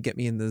show me, get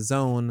me in the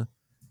zone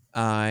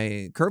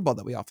curveball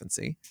that we often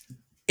see.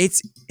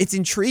 It's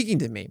intriguing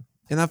to me.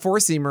 And that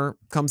 4-seamer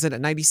comes in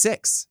at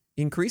 96.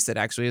 Increased it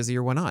actually as the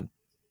year went on.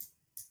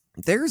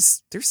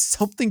 there's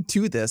something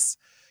to this.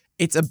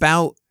 It's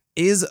about,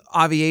 is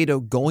Oviedo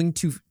going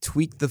to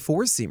tweak the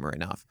four-seamer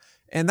enough?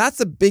 And that's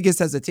the biggest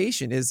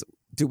hesitation is,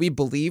 do we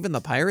believe in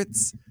the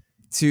Pirates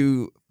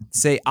to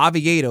say,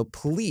 Oviedo,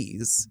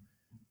 please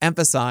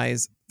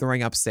emphasize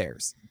throwing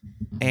upstairs?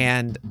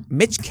 And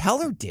Mitch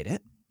Keller did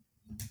it,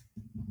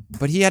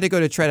 but he had to go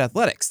to Tread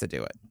Athletics to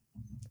do it.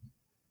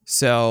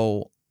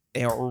 So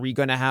are we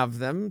going to have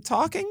them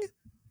talking?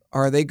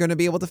 Are they going to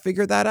be able to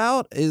figure that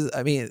out?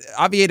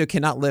 Oviedo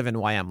cannot live in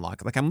YM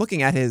luck. Like, I'm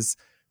looking at his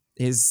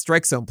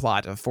strike zone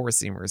plot of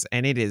four-seamers,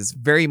 and it is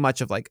very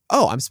much of like,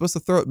 oh, I'm supposed to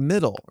throw it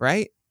middle,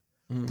 right?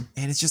 And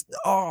it's just,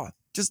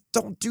 just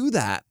don't do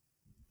that.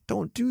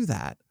 Don't do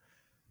that.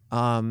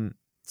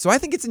 So I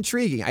think it's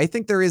intriguing. I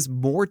think there is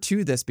more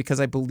to this because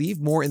I believe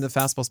more in the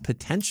fastball's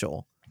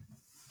potential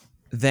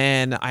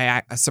than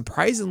I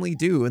surprisingly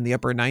do in the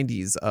upper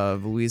 90s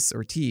of Luis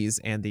Ortiz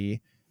and the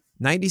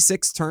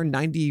 96 turn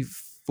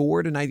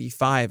 94 to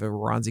 95 of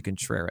Roansy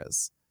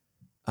Contreras.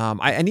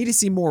 I need to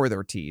see more with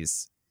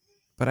Ortiz,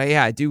 but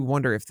I do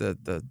wonder if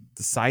the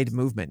side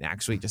movement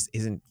actually just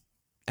isn't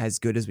as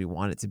good as we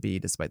want it to be,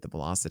 despite the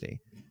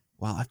velocity.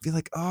 Well, I feel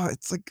like,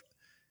 it's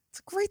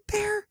right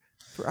there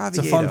for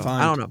Oviedo. It's a fun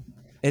find. I don't know.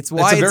 It's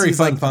why it's a very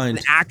fun like find.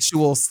 An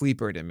actual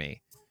sleeper to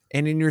me.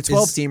 And in your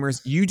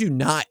 12-teamers, you do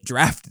not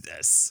draft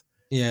this.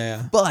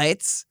 Yeah.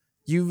 But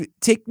you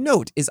take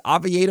note, is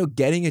Oviedo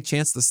getting a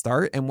chance to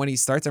start? And when he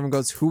starts, everyone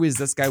goes, who is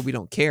this guy? We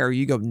don't care.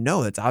 You go,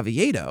 no, it's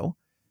Oviedo.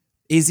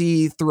 Is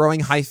he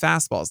throwing high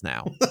fastballs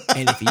now?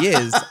 And if he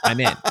is, I'm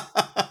in.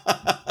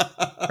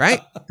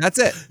 Right? That's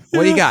it.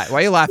 What do you got? Why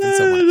are you laughing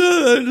so much?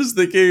 I'm just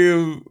thinking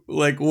of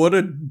like what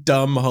a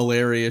dumb,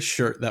 hilarious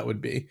shirt that would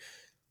be.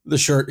 The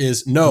shirt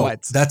is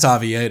that's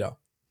Oviedo.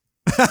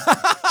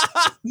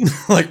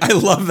 Like, I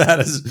love that.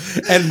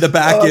 And the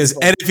back is,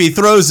 and if he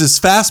throws his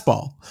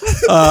fastball,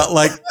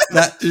 like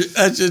that,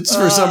 it's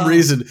for some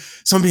reason,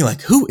 someone being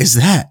like, who is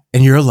that?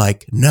 And you're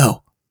like,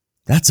 no,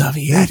 that's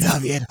Oviedo. That's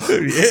Oviedo.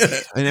 Yeah.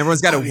 And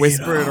everyone's got to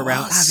whisper it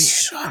around.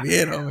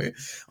 Oviedo.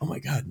 Oh my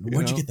God.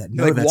 Where'd you get that?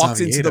 No, he like walks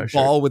Oviedo into the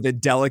ball with a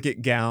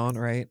delicate gown,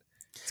 right?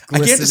 I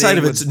can't decide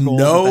if it's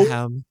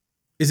no.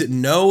 Is it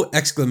no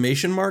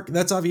exclamation mark?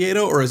 That's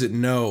Oviedo, or is it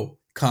no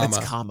comma?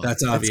 It's comma.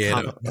 That's Oviedo.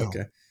 Comma. No,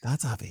 okay.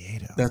 That's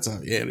Oviedo. That's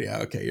Oviedo.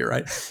 Yeah. Okay. You're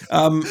right.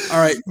 All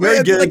right.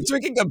 Very good. Like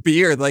drinking a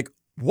beer. Like,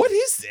 what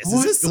is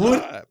this?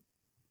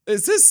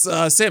 Is this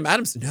Sam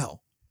Adams?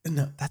 No,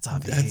 that's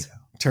Oviedo.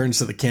 Turns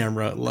to the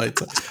camera,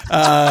 lights.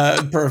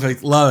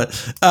 Perfect. Love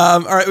it.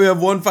 All right. We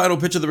have one final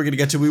pitcher that we're going to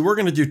get to. We were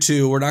going to do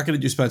two. We're not going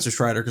to do Spencer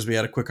Strider because we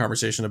had a quick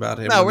conversation about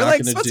him. No, we're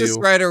like Spencer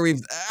Strider.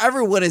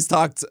 Everyone has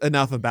talked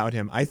enough about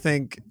him, I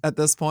think, at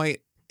this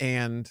point.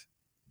 And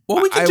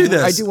well, we can do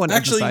this. I do want to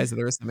emphasize that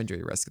there is some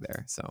injury risk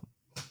there. So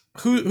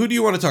who do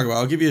you want to talk about?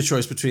 I'll give you a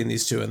choice between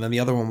these two, and then the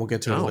other one we'll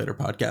get to in a later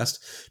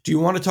podcast. Do you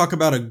want to talk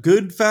about a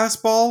good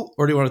fastball,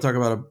 or do you want to talk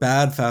about a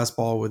bad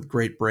fastball with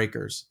great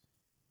breakers?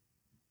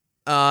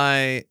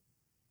 I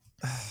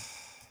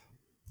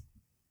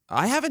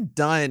haven't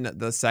done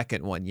the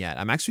second one yet.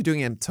 I'm actually doing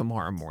it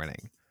tomorrow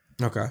morning.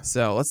 Okay.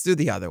 So let's do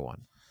the other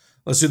one.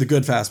 Let's do the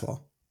good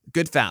fastball.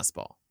 Good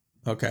fastball.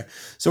 Okay.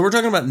 So we're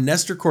talking about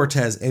Nestor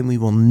Cortes, and we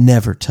will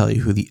never tell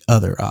you who the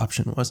other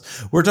option was.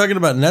 We're talking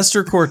about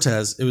Nestor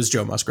Cortes. It was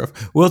Joe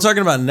Musgrove. We're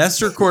talking about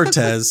Nestor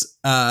Cortes,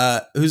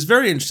 who's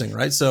very interesting,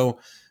 right? So,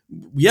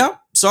 yeah,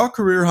 saw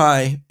career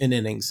high in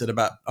innings at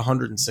about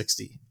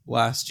 160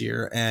 last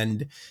year.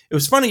 And it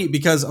was funny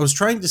because I was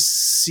trying to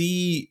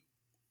see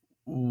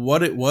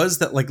what it was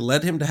that like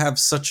led him to have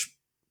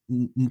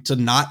to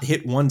not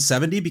hit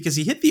 170, because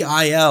he hit the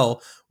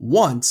IL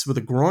once with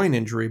a groin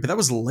injury, but that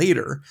was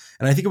later.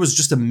 And I think it was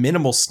just a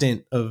minimal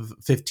stint of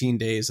 15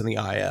 days in the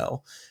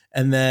IL.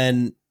 And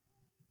then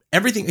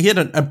he had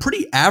a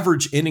pretty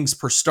average innings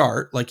per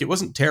start. Like, it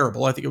wasn't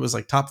terrible. I think it was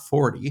like top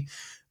 40.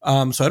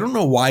 So I don't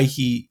know why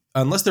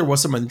unless there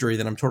was some injury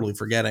that I'm totally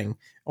forgetting,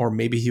 or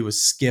maybe he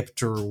was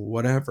skipped or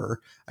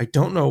whatever. I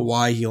don't know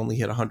why he only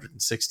hit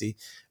 160.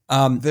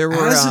 There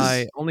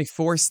were only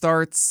 4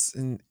 starts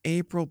in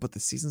April, but the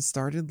season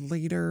started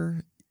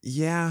later.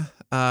 Yeah.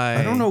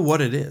 I don't know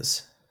what it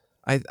is.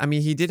 I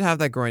mean, he did have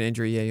that groin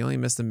injury. Yeah, he only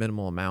missed a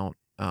minimal amount.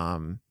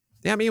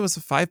 It was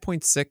a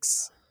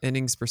 5.6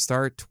 innings per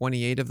start,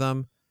 28 of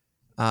them.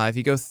 If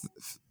you go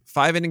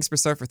 5 innings per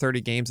start for 30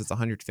 games, it's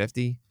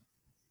 150.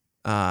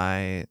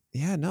 I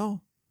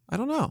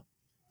don't know.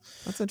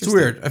 That's interesting. It's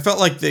weird. I felt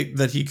like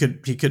that he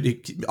could.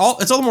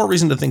 It's all the more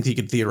reason to think he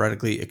could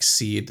theoretically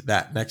exceed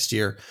that next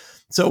year.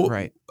 So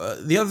right.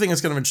 The other thing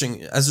that's kind of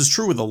interesting, as is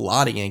true with a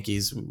lot of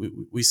Yankees,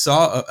 we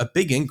saw a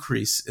big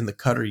increase in the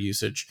cutter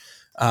usage.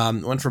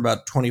 Went from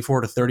about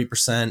 24 to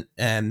 30%,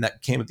 and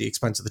that came at the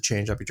expense of the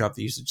changeup. He dropped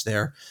the usage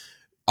there.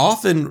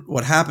 Often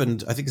what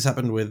happened, I think this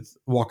happened with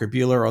Walker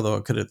Buehler, although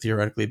it could have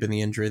theoretically been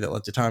the injury that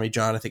led to Tommy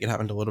John. I think it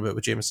happened a little bit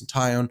with Jameson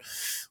Taillon.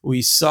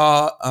 We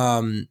saw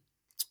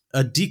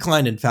a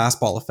decline in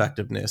fastball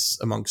effectiveness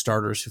among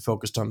starters who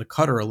focused on the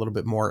cutter a little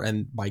bit more.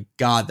 And by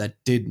God,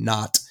 that did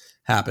not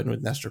happen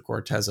with Nestor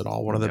Cortes at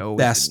all. One of the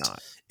best,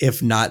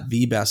 if not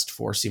the best,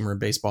 four-seamer in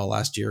baseball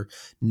last year.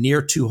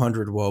 Near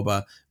 200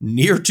 WOBA,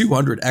 near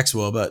 200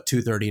 xWOBA at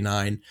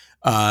 239.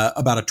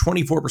 About a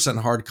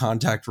 24% hard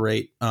contact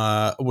rate,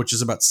 which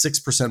is about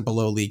 6%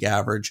 below league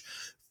average.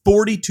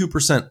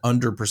 42%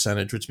 under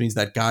percentage, which means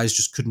that guys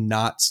just could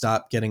not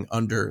stop getting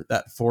under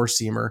that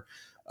four-seamer.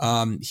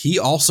 He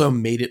also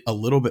made it a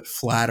little bit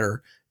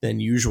flatter than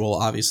usual.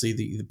 Obviously,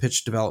 the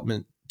pitch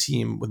development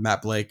team with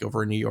Matt Blake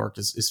over in New York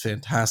is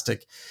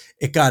fantastic.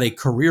 It got a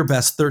career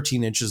best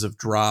 13 inches of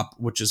drop,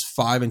 which is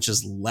 5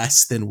 inches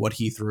less than what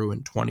he threw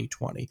in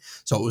 2020.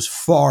 So it was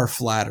far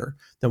flatter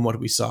than what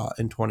we saw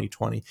in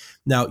 2020.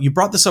 Now, you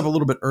brought this up a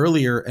little bit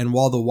earlier, and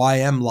while the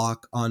YM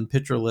lock on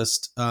Pitcher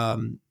List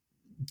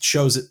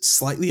shows it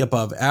slightly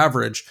above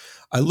average,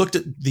 I looked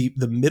at the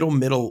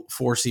middle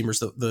four-seamers,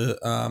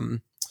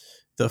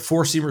 the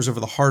four-seamers over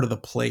the heart of the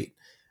plate,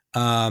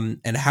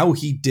 and how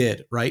he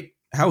did, right?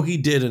 How he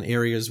did in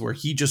areas where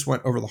he just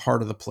went over the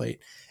heart of the plate,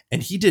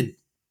 and he did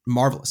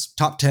marvelous.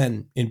 Top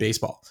 10 in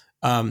baseball.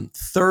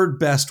 Third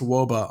best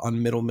WOBA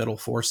on middle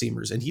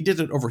four-seamers, and he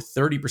did it over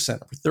 30%.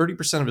 Over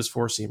 30% of his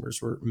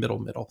four-seamers were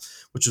middle,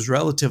 which is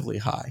relatively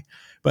high,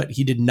 but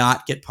he did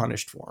not get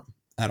punished for them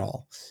at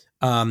all,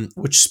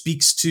 which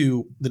speaks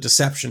to the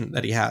deception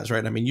that he has,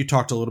 right? I mean, you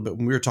talked a little bit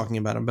when we were talking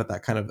about him, about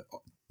that kind of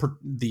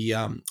the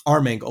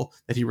arm angle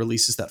that he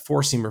releases that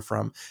four-seamer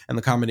from, and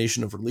the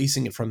combination of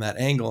releasing it from that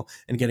angle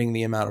and getting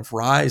the amount of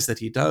rise that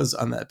he does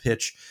on that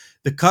pitch.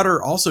 The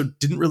cutter also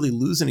didn't really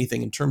lose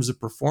anything in terms of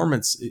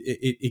performance.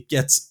 It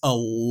gets a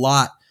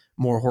lot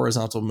more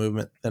horizontal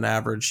movement than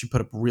average. He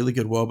put up really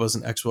good WOBAs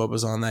and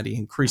xWOBAs on that. He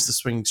increased the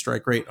swinging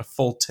strike rate a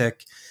full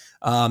tick.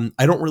 I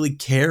don't really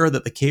care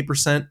that the K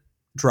percent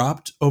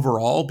dropped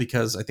overall,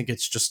 because I think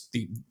it's just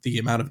the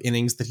amount of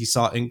innings that he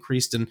saw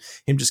increased and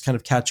him just kind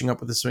of catching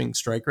up with the swing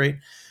strike rate.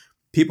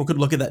 People could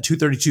look at that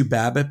 232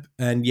 BABIP,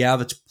 and yeah,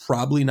 that's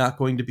probably not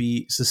going to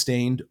be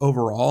sustained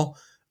overall.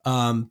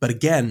 But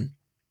again,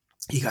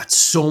 he got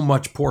so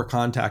much poor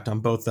contact on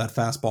both that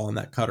fastball and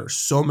that cutter.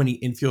 So many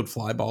infield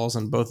fly balls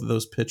on both of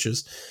those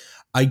pitches.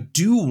 I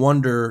do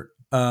wonder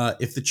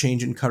if the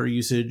change in cutter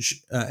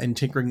usage and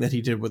tinkering that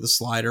he did with the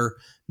slider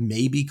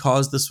maybe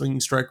caused the swinging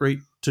strike rate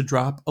to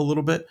drop a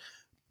little bit,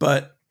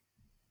 but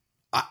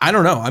I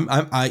don't know.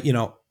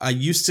 I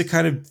used to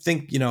kind of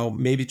think,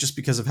 maybe just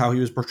because of how he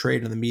was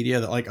portrayed in the media,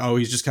 that like, oh,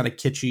 he's just kind of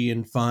kitschy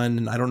and fun,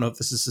 and I don't know if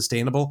this is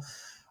sustainable.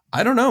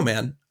 I don't know,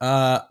 man.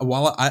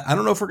 While I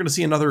don't know if we're going to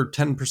see another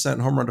 10%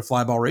 home run to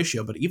fly ball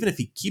ratio, but even if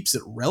he keeps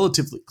it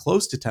relatively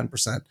close to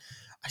 10%,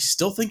 I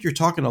still think you're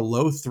talking a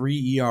low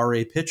 3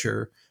 ERA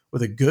pitcher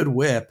with a good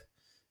whip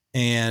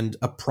and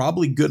a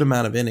probably good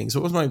amount of innings. So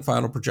what was my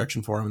final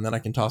projection for him? And then I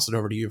can toss it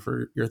over to you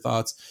for your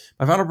thoughts.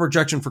 My final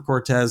projection for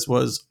Cortes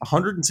was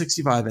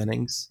 165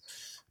 innings,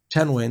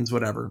 10 wins,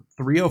 whatever,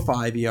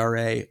 305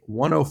 ERA,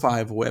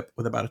 105 whip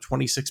with about a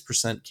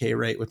 26% K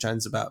rate, which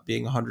ends about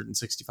being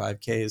 165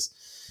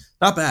 Ks.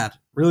 Not bad.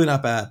 Really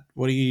not bad.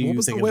 What do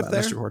you think about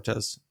Nestor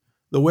Cortes?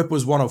 The whip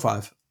was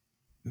 105.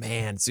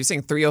 Man, so you're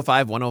saying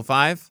 305,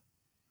 105?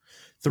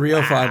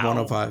 305, wow.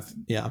 105.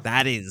 Yeah.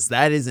 That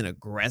is an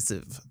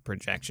aggressive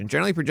projection.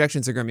 Generally,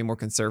 projections are going to be more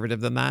conservative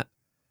than that.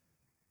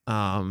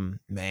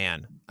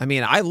 Man. I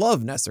mean, I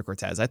love Nestor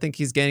Cortes. I think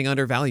he's getting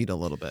undervalued a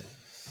little bit.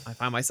 I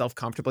find myself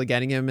comfortably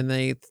getting him in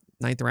the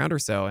 9th round or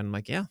so. And I'm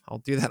like, yeah, I'll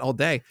do that all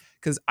day.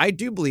 Because I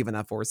do believe in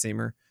that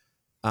four-seamer.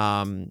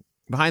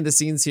 Behind the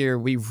scenes here,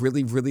 we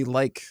really, really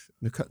like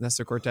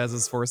Nestor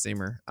Cortez'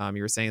 four-seamer.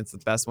 You were saying it's the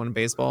best one in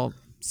baseball.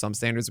 Some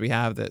standards we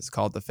have that's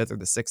called the 5th or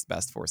the 6th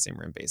best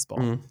four-seamer in baseball.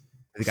 Mm-hmm.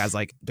 The guys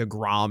like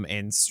DeGrom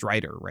and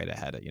Strider right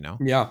ahead of,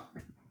 Yeah.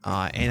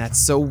 And that's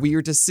so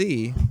weird to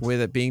see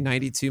with it being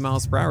 92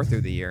 miles per hour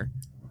through the year.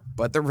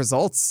 But the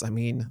results, I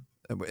mean,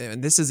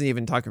 and this isn't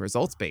even talking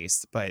results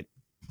based, but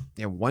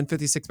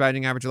 156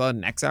 batting average allowed,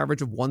 an X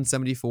average of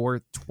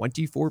 174,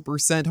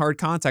 24% hard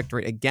contact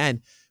rate.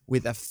 Again,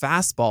 with a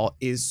fastball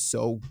is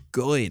so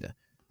good.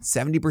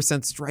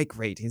 70% strike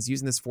rate. He's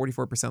using this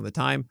 44% of the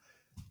time.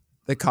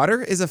 The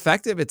cutter is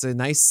effective. It's a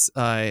nice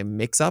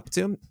mix-up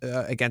to him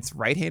against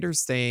right-handers,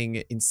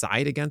 staying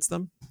inside against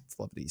them. It's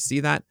lovely to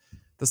see that.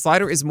 The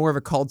slider is more of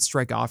a called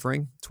strike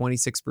offering,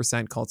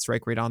 26% called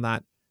strike rate on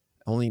that,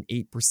 only an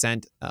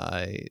 8%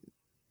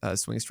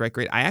 swing strike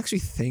rate. I actually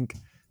think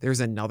there's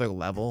another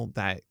level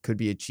that could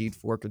be achieved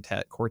for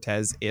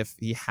Cortes if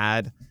he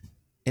had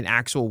an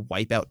actual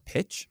wipeout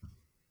pitch,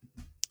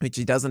 which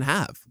he doesn't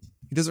have.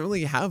 He doesn't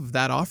really have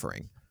that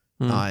offering.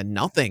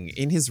 Nothing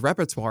in his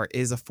repertoire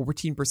is a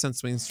 14%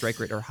 swing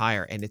strike rate or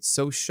higher. And it's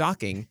so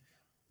shocking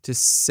to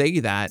say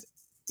that,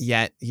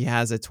 yet he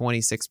has a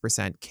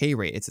 26% K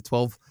rate. It's a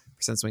 12%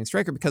 swing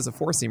strike rate because the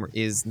four-seamer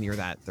is near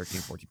that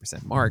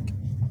 13-14% mark.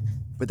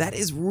 But that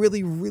is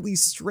really, really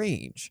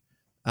strange.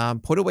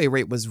 Put-away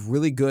rate was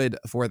really good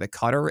for the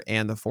cutter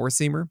and the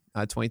four-seamer,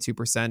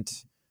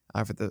 22%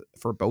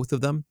 for both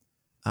of them,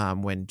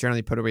 when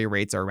generally put-away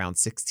rates are around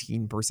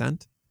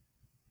 16%.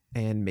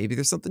 And maybe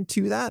there's something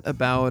to that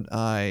about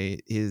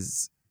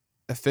his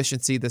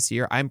efficiency this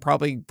year. I'm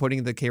probably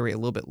putting the K rate a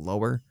little bit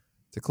lower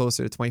to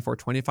closer to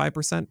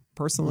 24-25%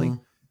 personally.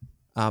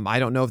 I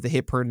don't know if the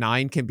hit per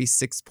 9 can be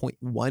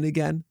 6.1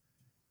 again,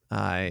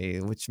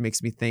 which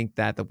makes me think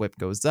that the whip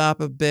goes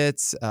up a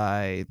bit.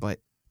 But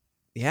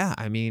yeah,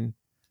 I mean,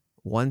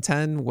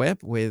 110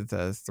 whip with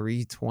a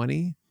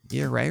 320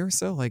 ERA or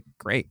so, like,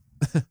 great.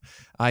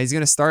 He's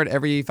going to start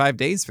every 5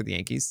 days for the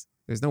Yankees.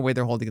 There's no way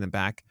they're holding them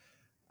back.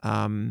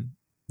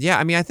 Yeah,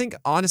 I mean, I think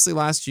honestly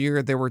last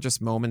year there were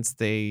just moments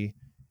they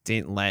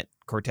didn't let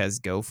Cortes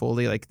go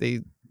fully. Like,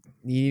 he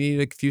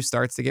needed a few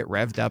starts to get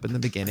revved up in the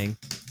beginning.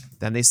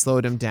 Then they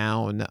slowed him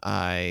down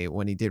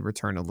when he did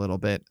return a little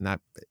bit, and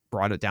that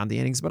brought it down the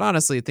innings. But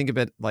honestly, think of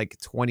it like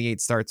 28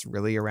 starts,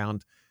 really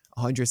around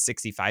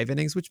 165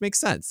 innings, which makes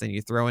sense. Then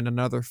you throw in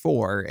another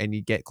 4 and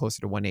you get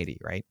closer to 180,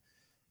 right?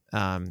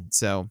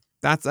 So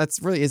that's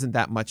really isn't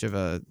that much of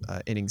a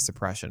inning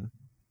suppression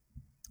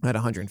at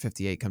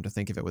 158, come to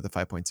think of it, with a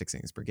 5.6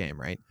 innings per game,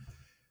 right?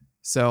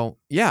 So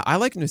yeah, I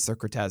like Nestor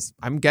Cortes.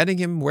 I'm getting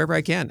him wherever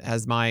I can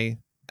as my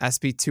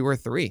SP2 or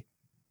 3.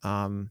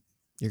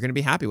 You're going to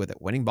be happy with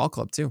it. Winning ball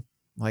club too.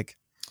 Like,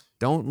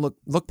 don't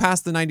look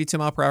past the 92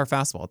 mile per hour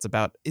fastball. It's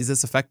about, is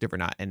this effective or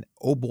not? And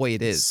oh boy,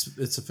 it is.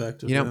 It's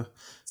effective. You know,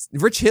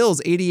 Rich Hill's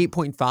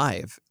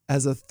 88.5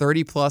 as a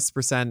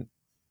 30+%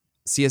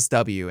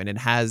 CSW, and it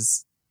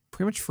has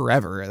pretty much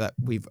forever that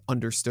we've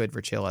understood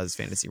Rich Hill as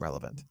fantasy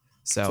relevant.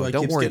 So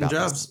don't worry about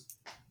jobs.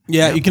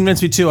 Yeah, you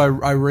convinced me too.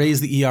 I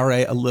raised the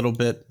ERA a little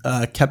bit,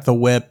 kept the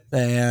whip,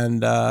 and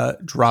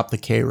dropped the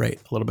K rate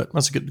a little bit.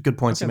 That's a good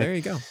point to make. There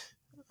you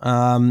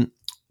go.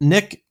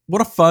 Nick,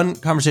 what a fun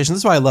conversation.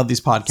 This is why I love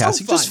these podcasts.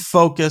 So you just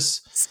focus.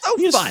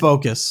 Just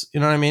focus. You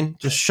know what I mean?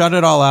 Just shut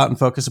it all out and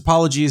focus.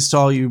 Apologies to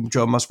all you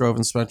Joe Musgrove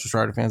and Spencer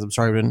Strider fans. I'm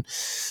sorry we didn't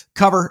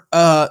cover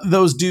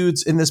those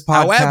dudes in this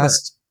podcast. However,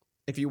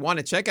 if you want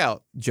to check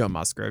out Joe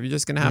Musgrove, you're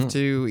just going to have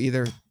to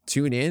either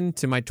tune in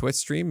to my Twitch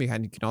stream. You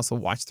can also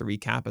watch the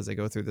recap as I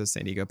go through the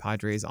San Diego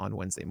Padres on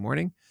Wednesday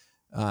morning,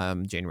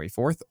 January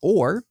 4th,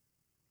 or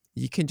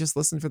you can just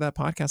listen for that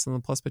podcast on the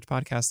Plus Pitch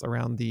podcast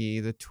around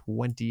the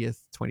 20th,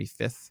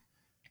 25th,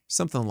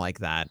 something like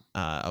that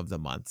of the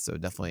month. So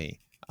definitely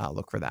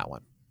look for that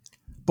one.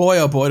 Boy,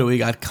 oh boy, do we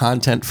got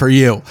content for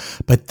you.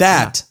 But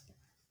that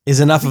is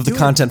enough of the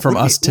content from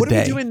us today. What are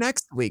we doing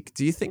next week?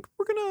 Do you think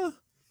we're going to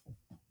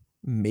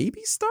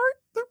maybe start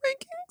the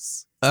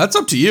rankings? That's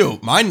up to you.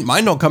 Mine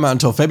don't come out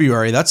until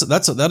February.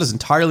 That is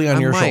entirely on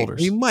your shoulders.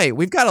 We might.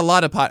 We've got a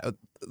lot of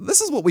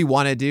this is what we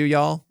want to do,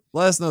 y'all.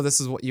 Let us know this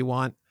is what you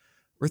want.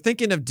 We're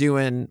thinking of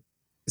doing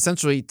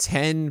essentially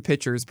 10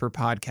 pitchers per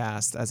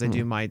podcast as I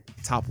do my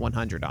top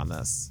 100 on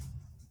this.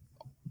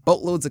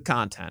 Boatloads of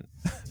content.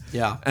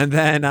 Yeah. and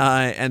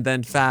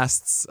then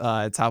Fast's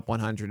top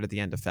 100 at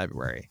the end of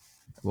February,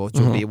 which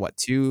will be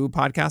 2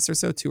 podcasts or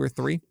so, 2 or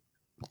 3?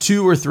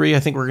 2 or 3. I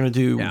think we're going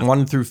to do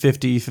 1 through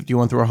 50,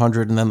 51 through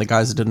 100, and then the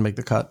guys that didn't make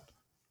the cut.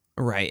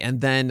 Right.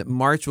 And then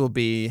March will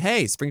be,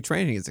 hey, spring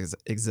training is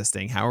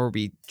existing. How are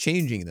we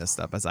changing this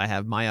stuff? As I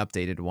have my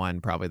updated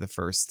one, probably the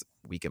first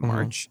week of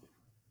March.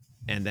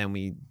 And then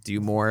we do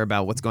more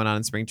about what's going on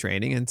in spring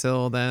training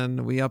until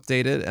then we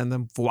update it. And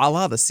then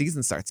voila, the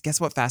season starts.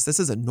 Guess what, Fast? This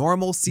is a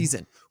normal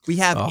season. We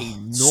have a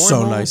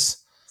normal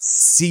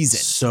season.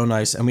 So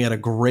nice. And we had a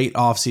great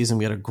off season.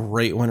 We had a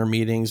great winter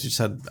meetings. We just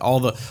had all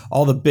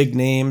the big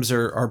names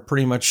are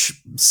pretty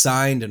much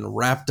signed and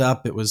wrapped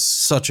up. It was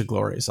such a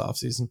glorious off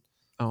season.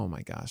 Oh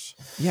my gosh.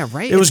 Yeah,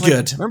 right. It was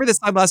good. Remember this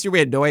time last year we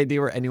had no idea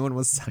where anyone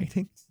was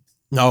signing?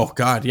 Oh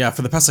God, yeah.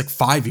 For the past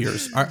 5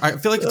 years, I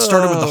feel like it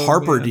started with the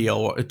Harper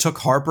deal. It took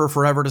Harper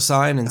forever to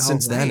sign, and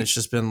since then it's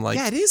just been like,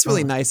 yeah, it is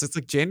really nice. It's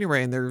like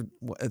January, and they're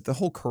the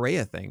whole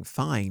Correa thing,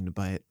 fine,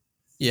 but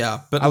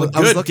but I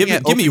was give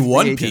me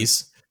one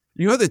piece.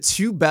 You know the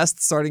 2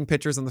 best starting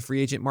pitchers on the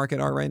free agent market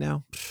are right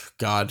now?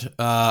 God,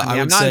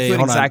 I'm not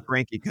including Zach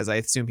Greinke because I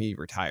assume he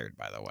retired.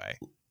 By the way,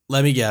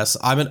 let me guess.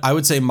 I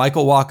would say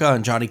Michael Wacha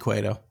and Johnny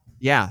Cueto.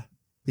 Yeah,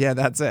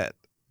 that's it.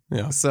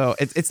 Yeah. So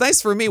it's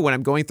nice for me when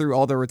I'm going through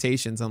all the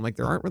rotations. I'm like,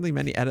 there aren't really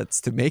many edits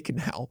to make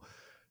now.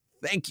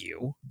 Thank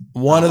you.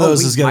 One of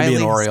those is going to be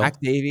an Oriole. Zach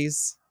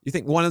Davies. You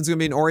think one of them's going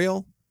to be an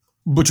Oriole?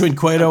 Between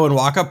Cueto and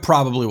Wacha,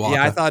 probably Wacha.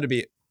 Yeah, I thought it'd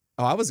be.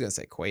 Oh, I was going to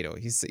say Cueto.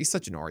 He's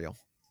such an Oriole.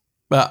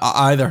 But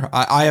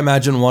I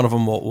imagine one of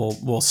them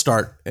will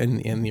start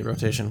in the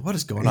rotation. What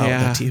is going on with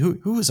that team?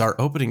 Who is our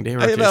opening day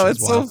rotation? I know,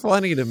 it's so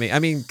funny to me. I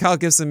mean, Kyle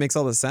Gibson makes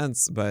all the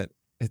sense, but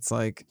it's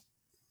like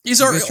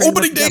he's our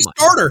opening day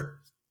starter.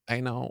 I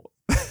know.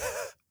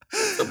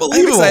 Unbelievable.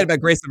 I'm excited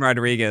about Grayson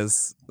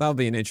Rodriguez. That'll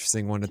be an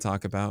interesting one to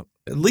talk about.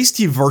 At least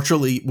he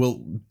virtually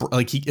will,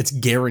 it's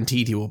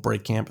guaranteed he will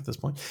break camp at this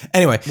point.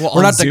 Anyway,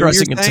 we're not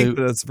digressing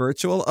into... It's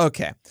virtual?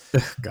 Okay.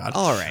 God.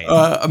 All right.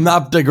 I'm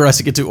not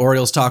digressing into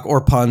Orioles talk or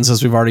puns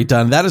as we've already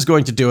done. That is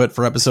going to do it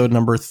for episode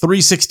number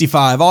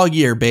 365 all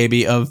year,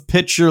 baby, of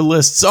Pitcher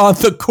Lists on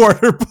the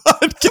Corner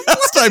podcast.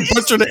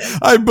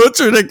 I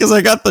butchered it because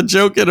I got the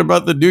joke in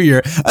about the new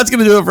year. That's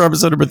going to do it for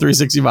episode number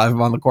 365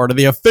 of On the Corner,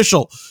 the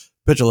official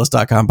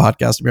PitcherList.com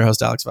podcast. I'm your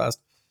host, Alex Fast.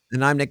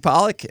 And I'm Nick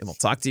Pollack, and we'll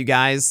talk to you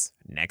guys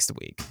next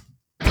week.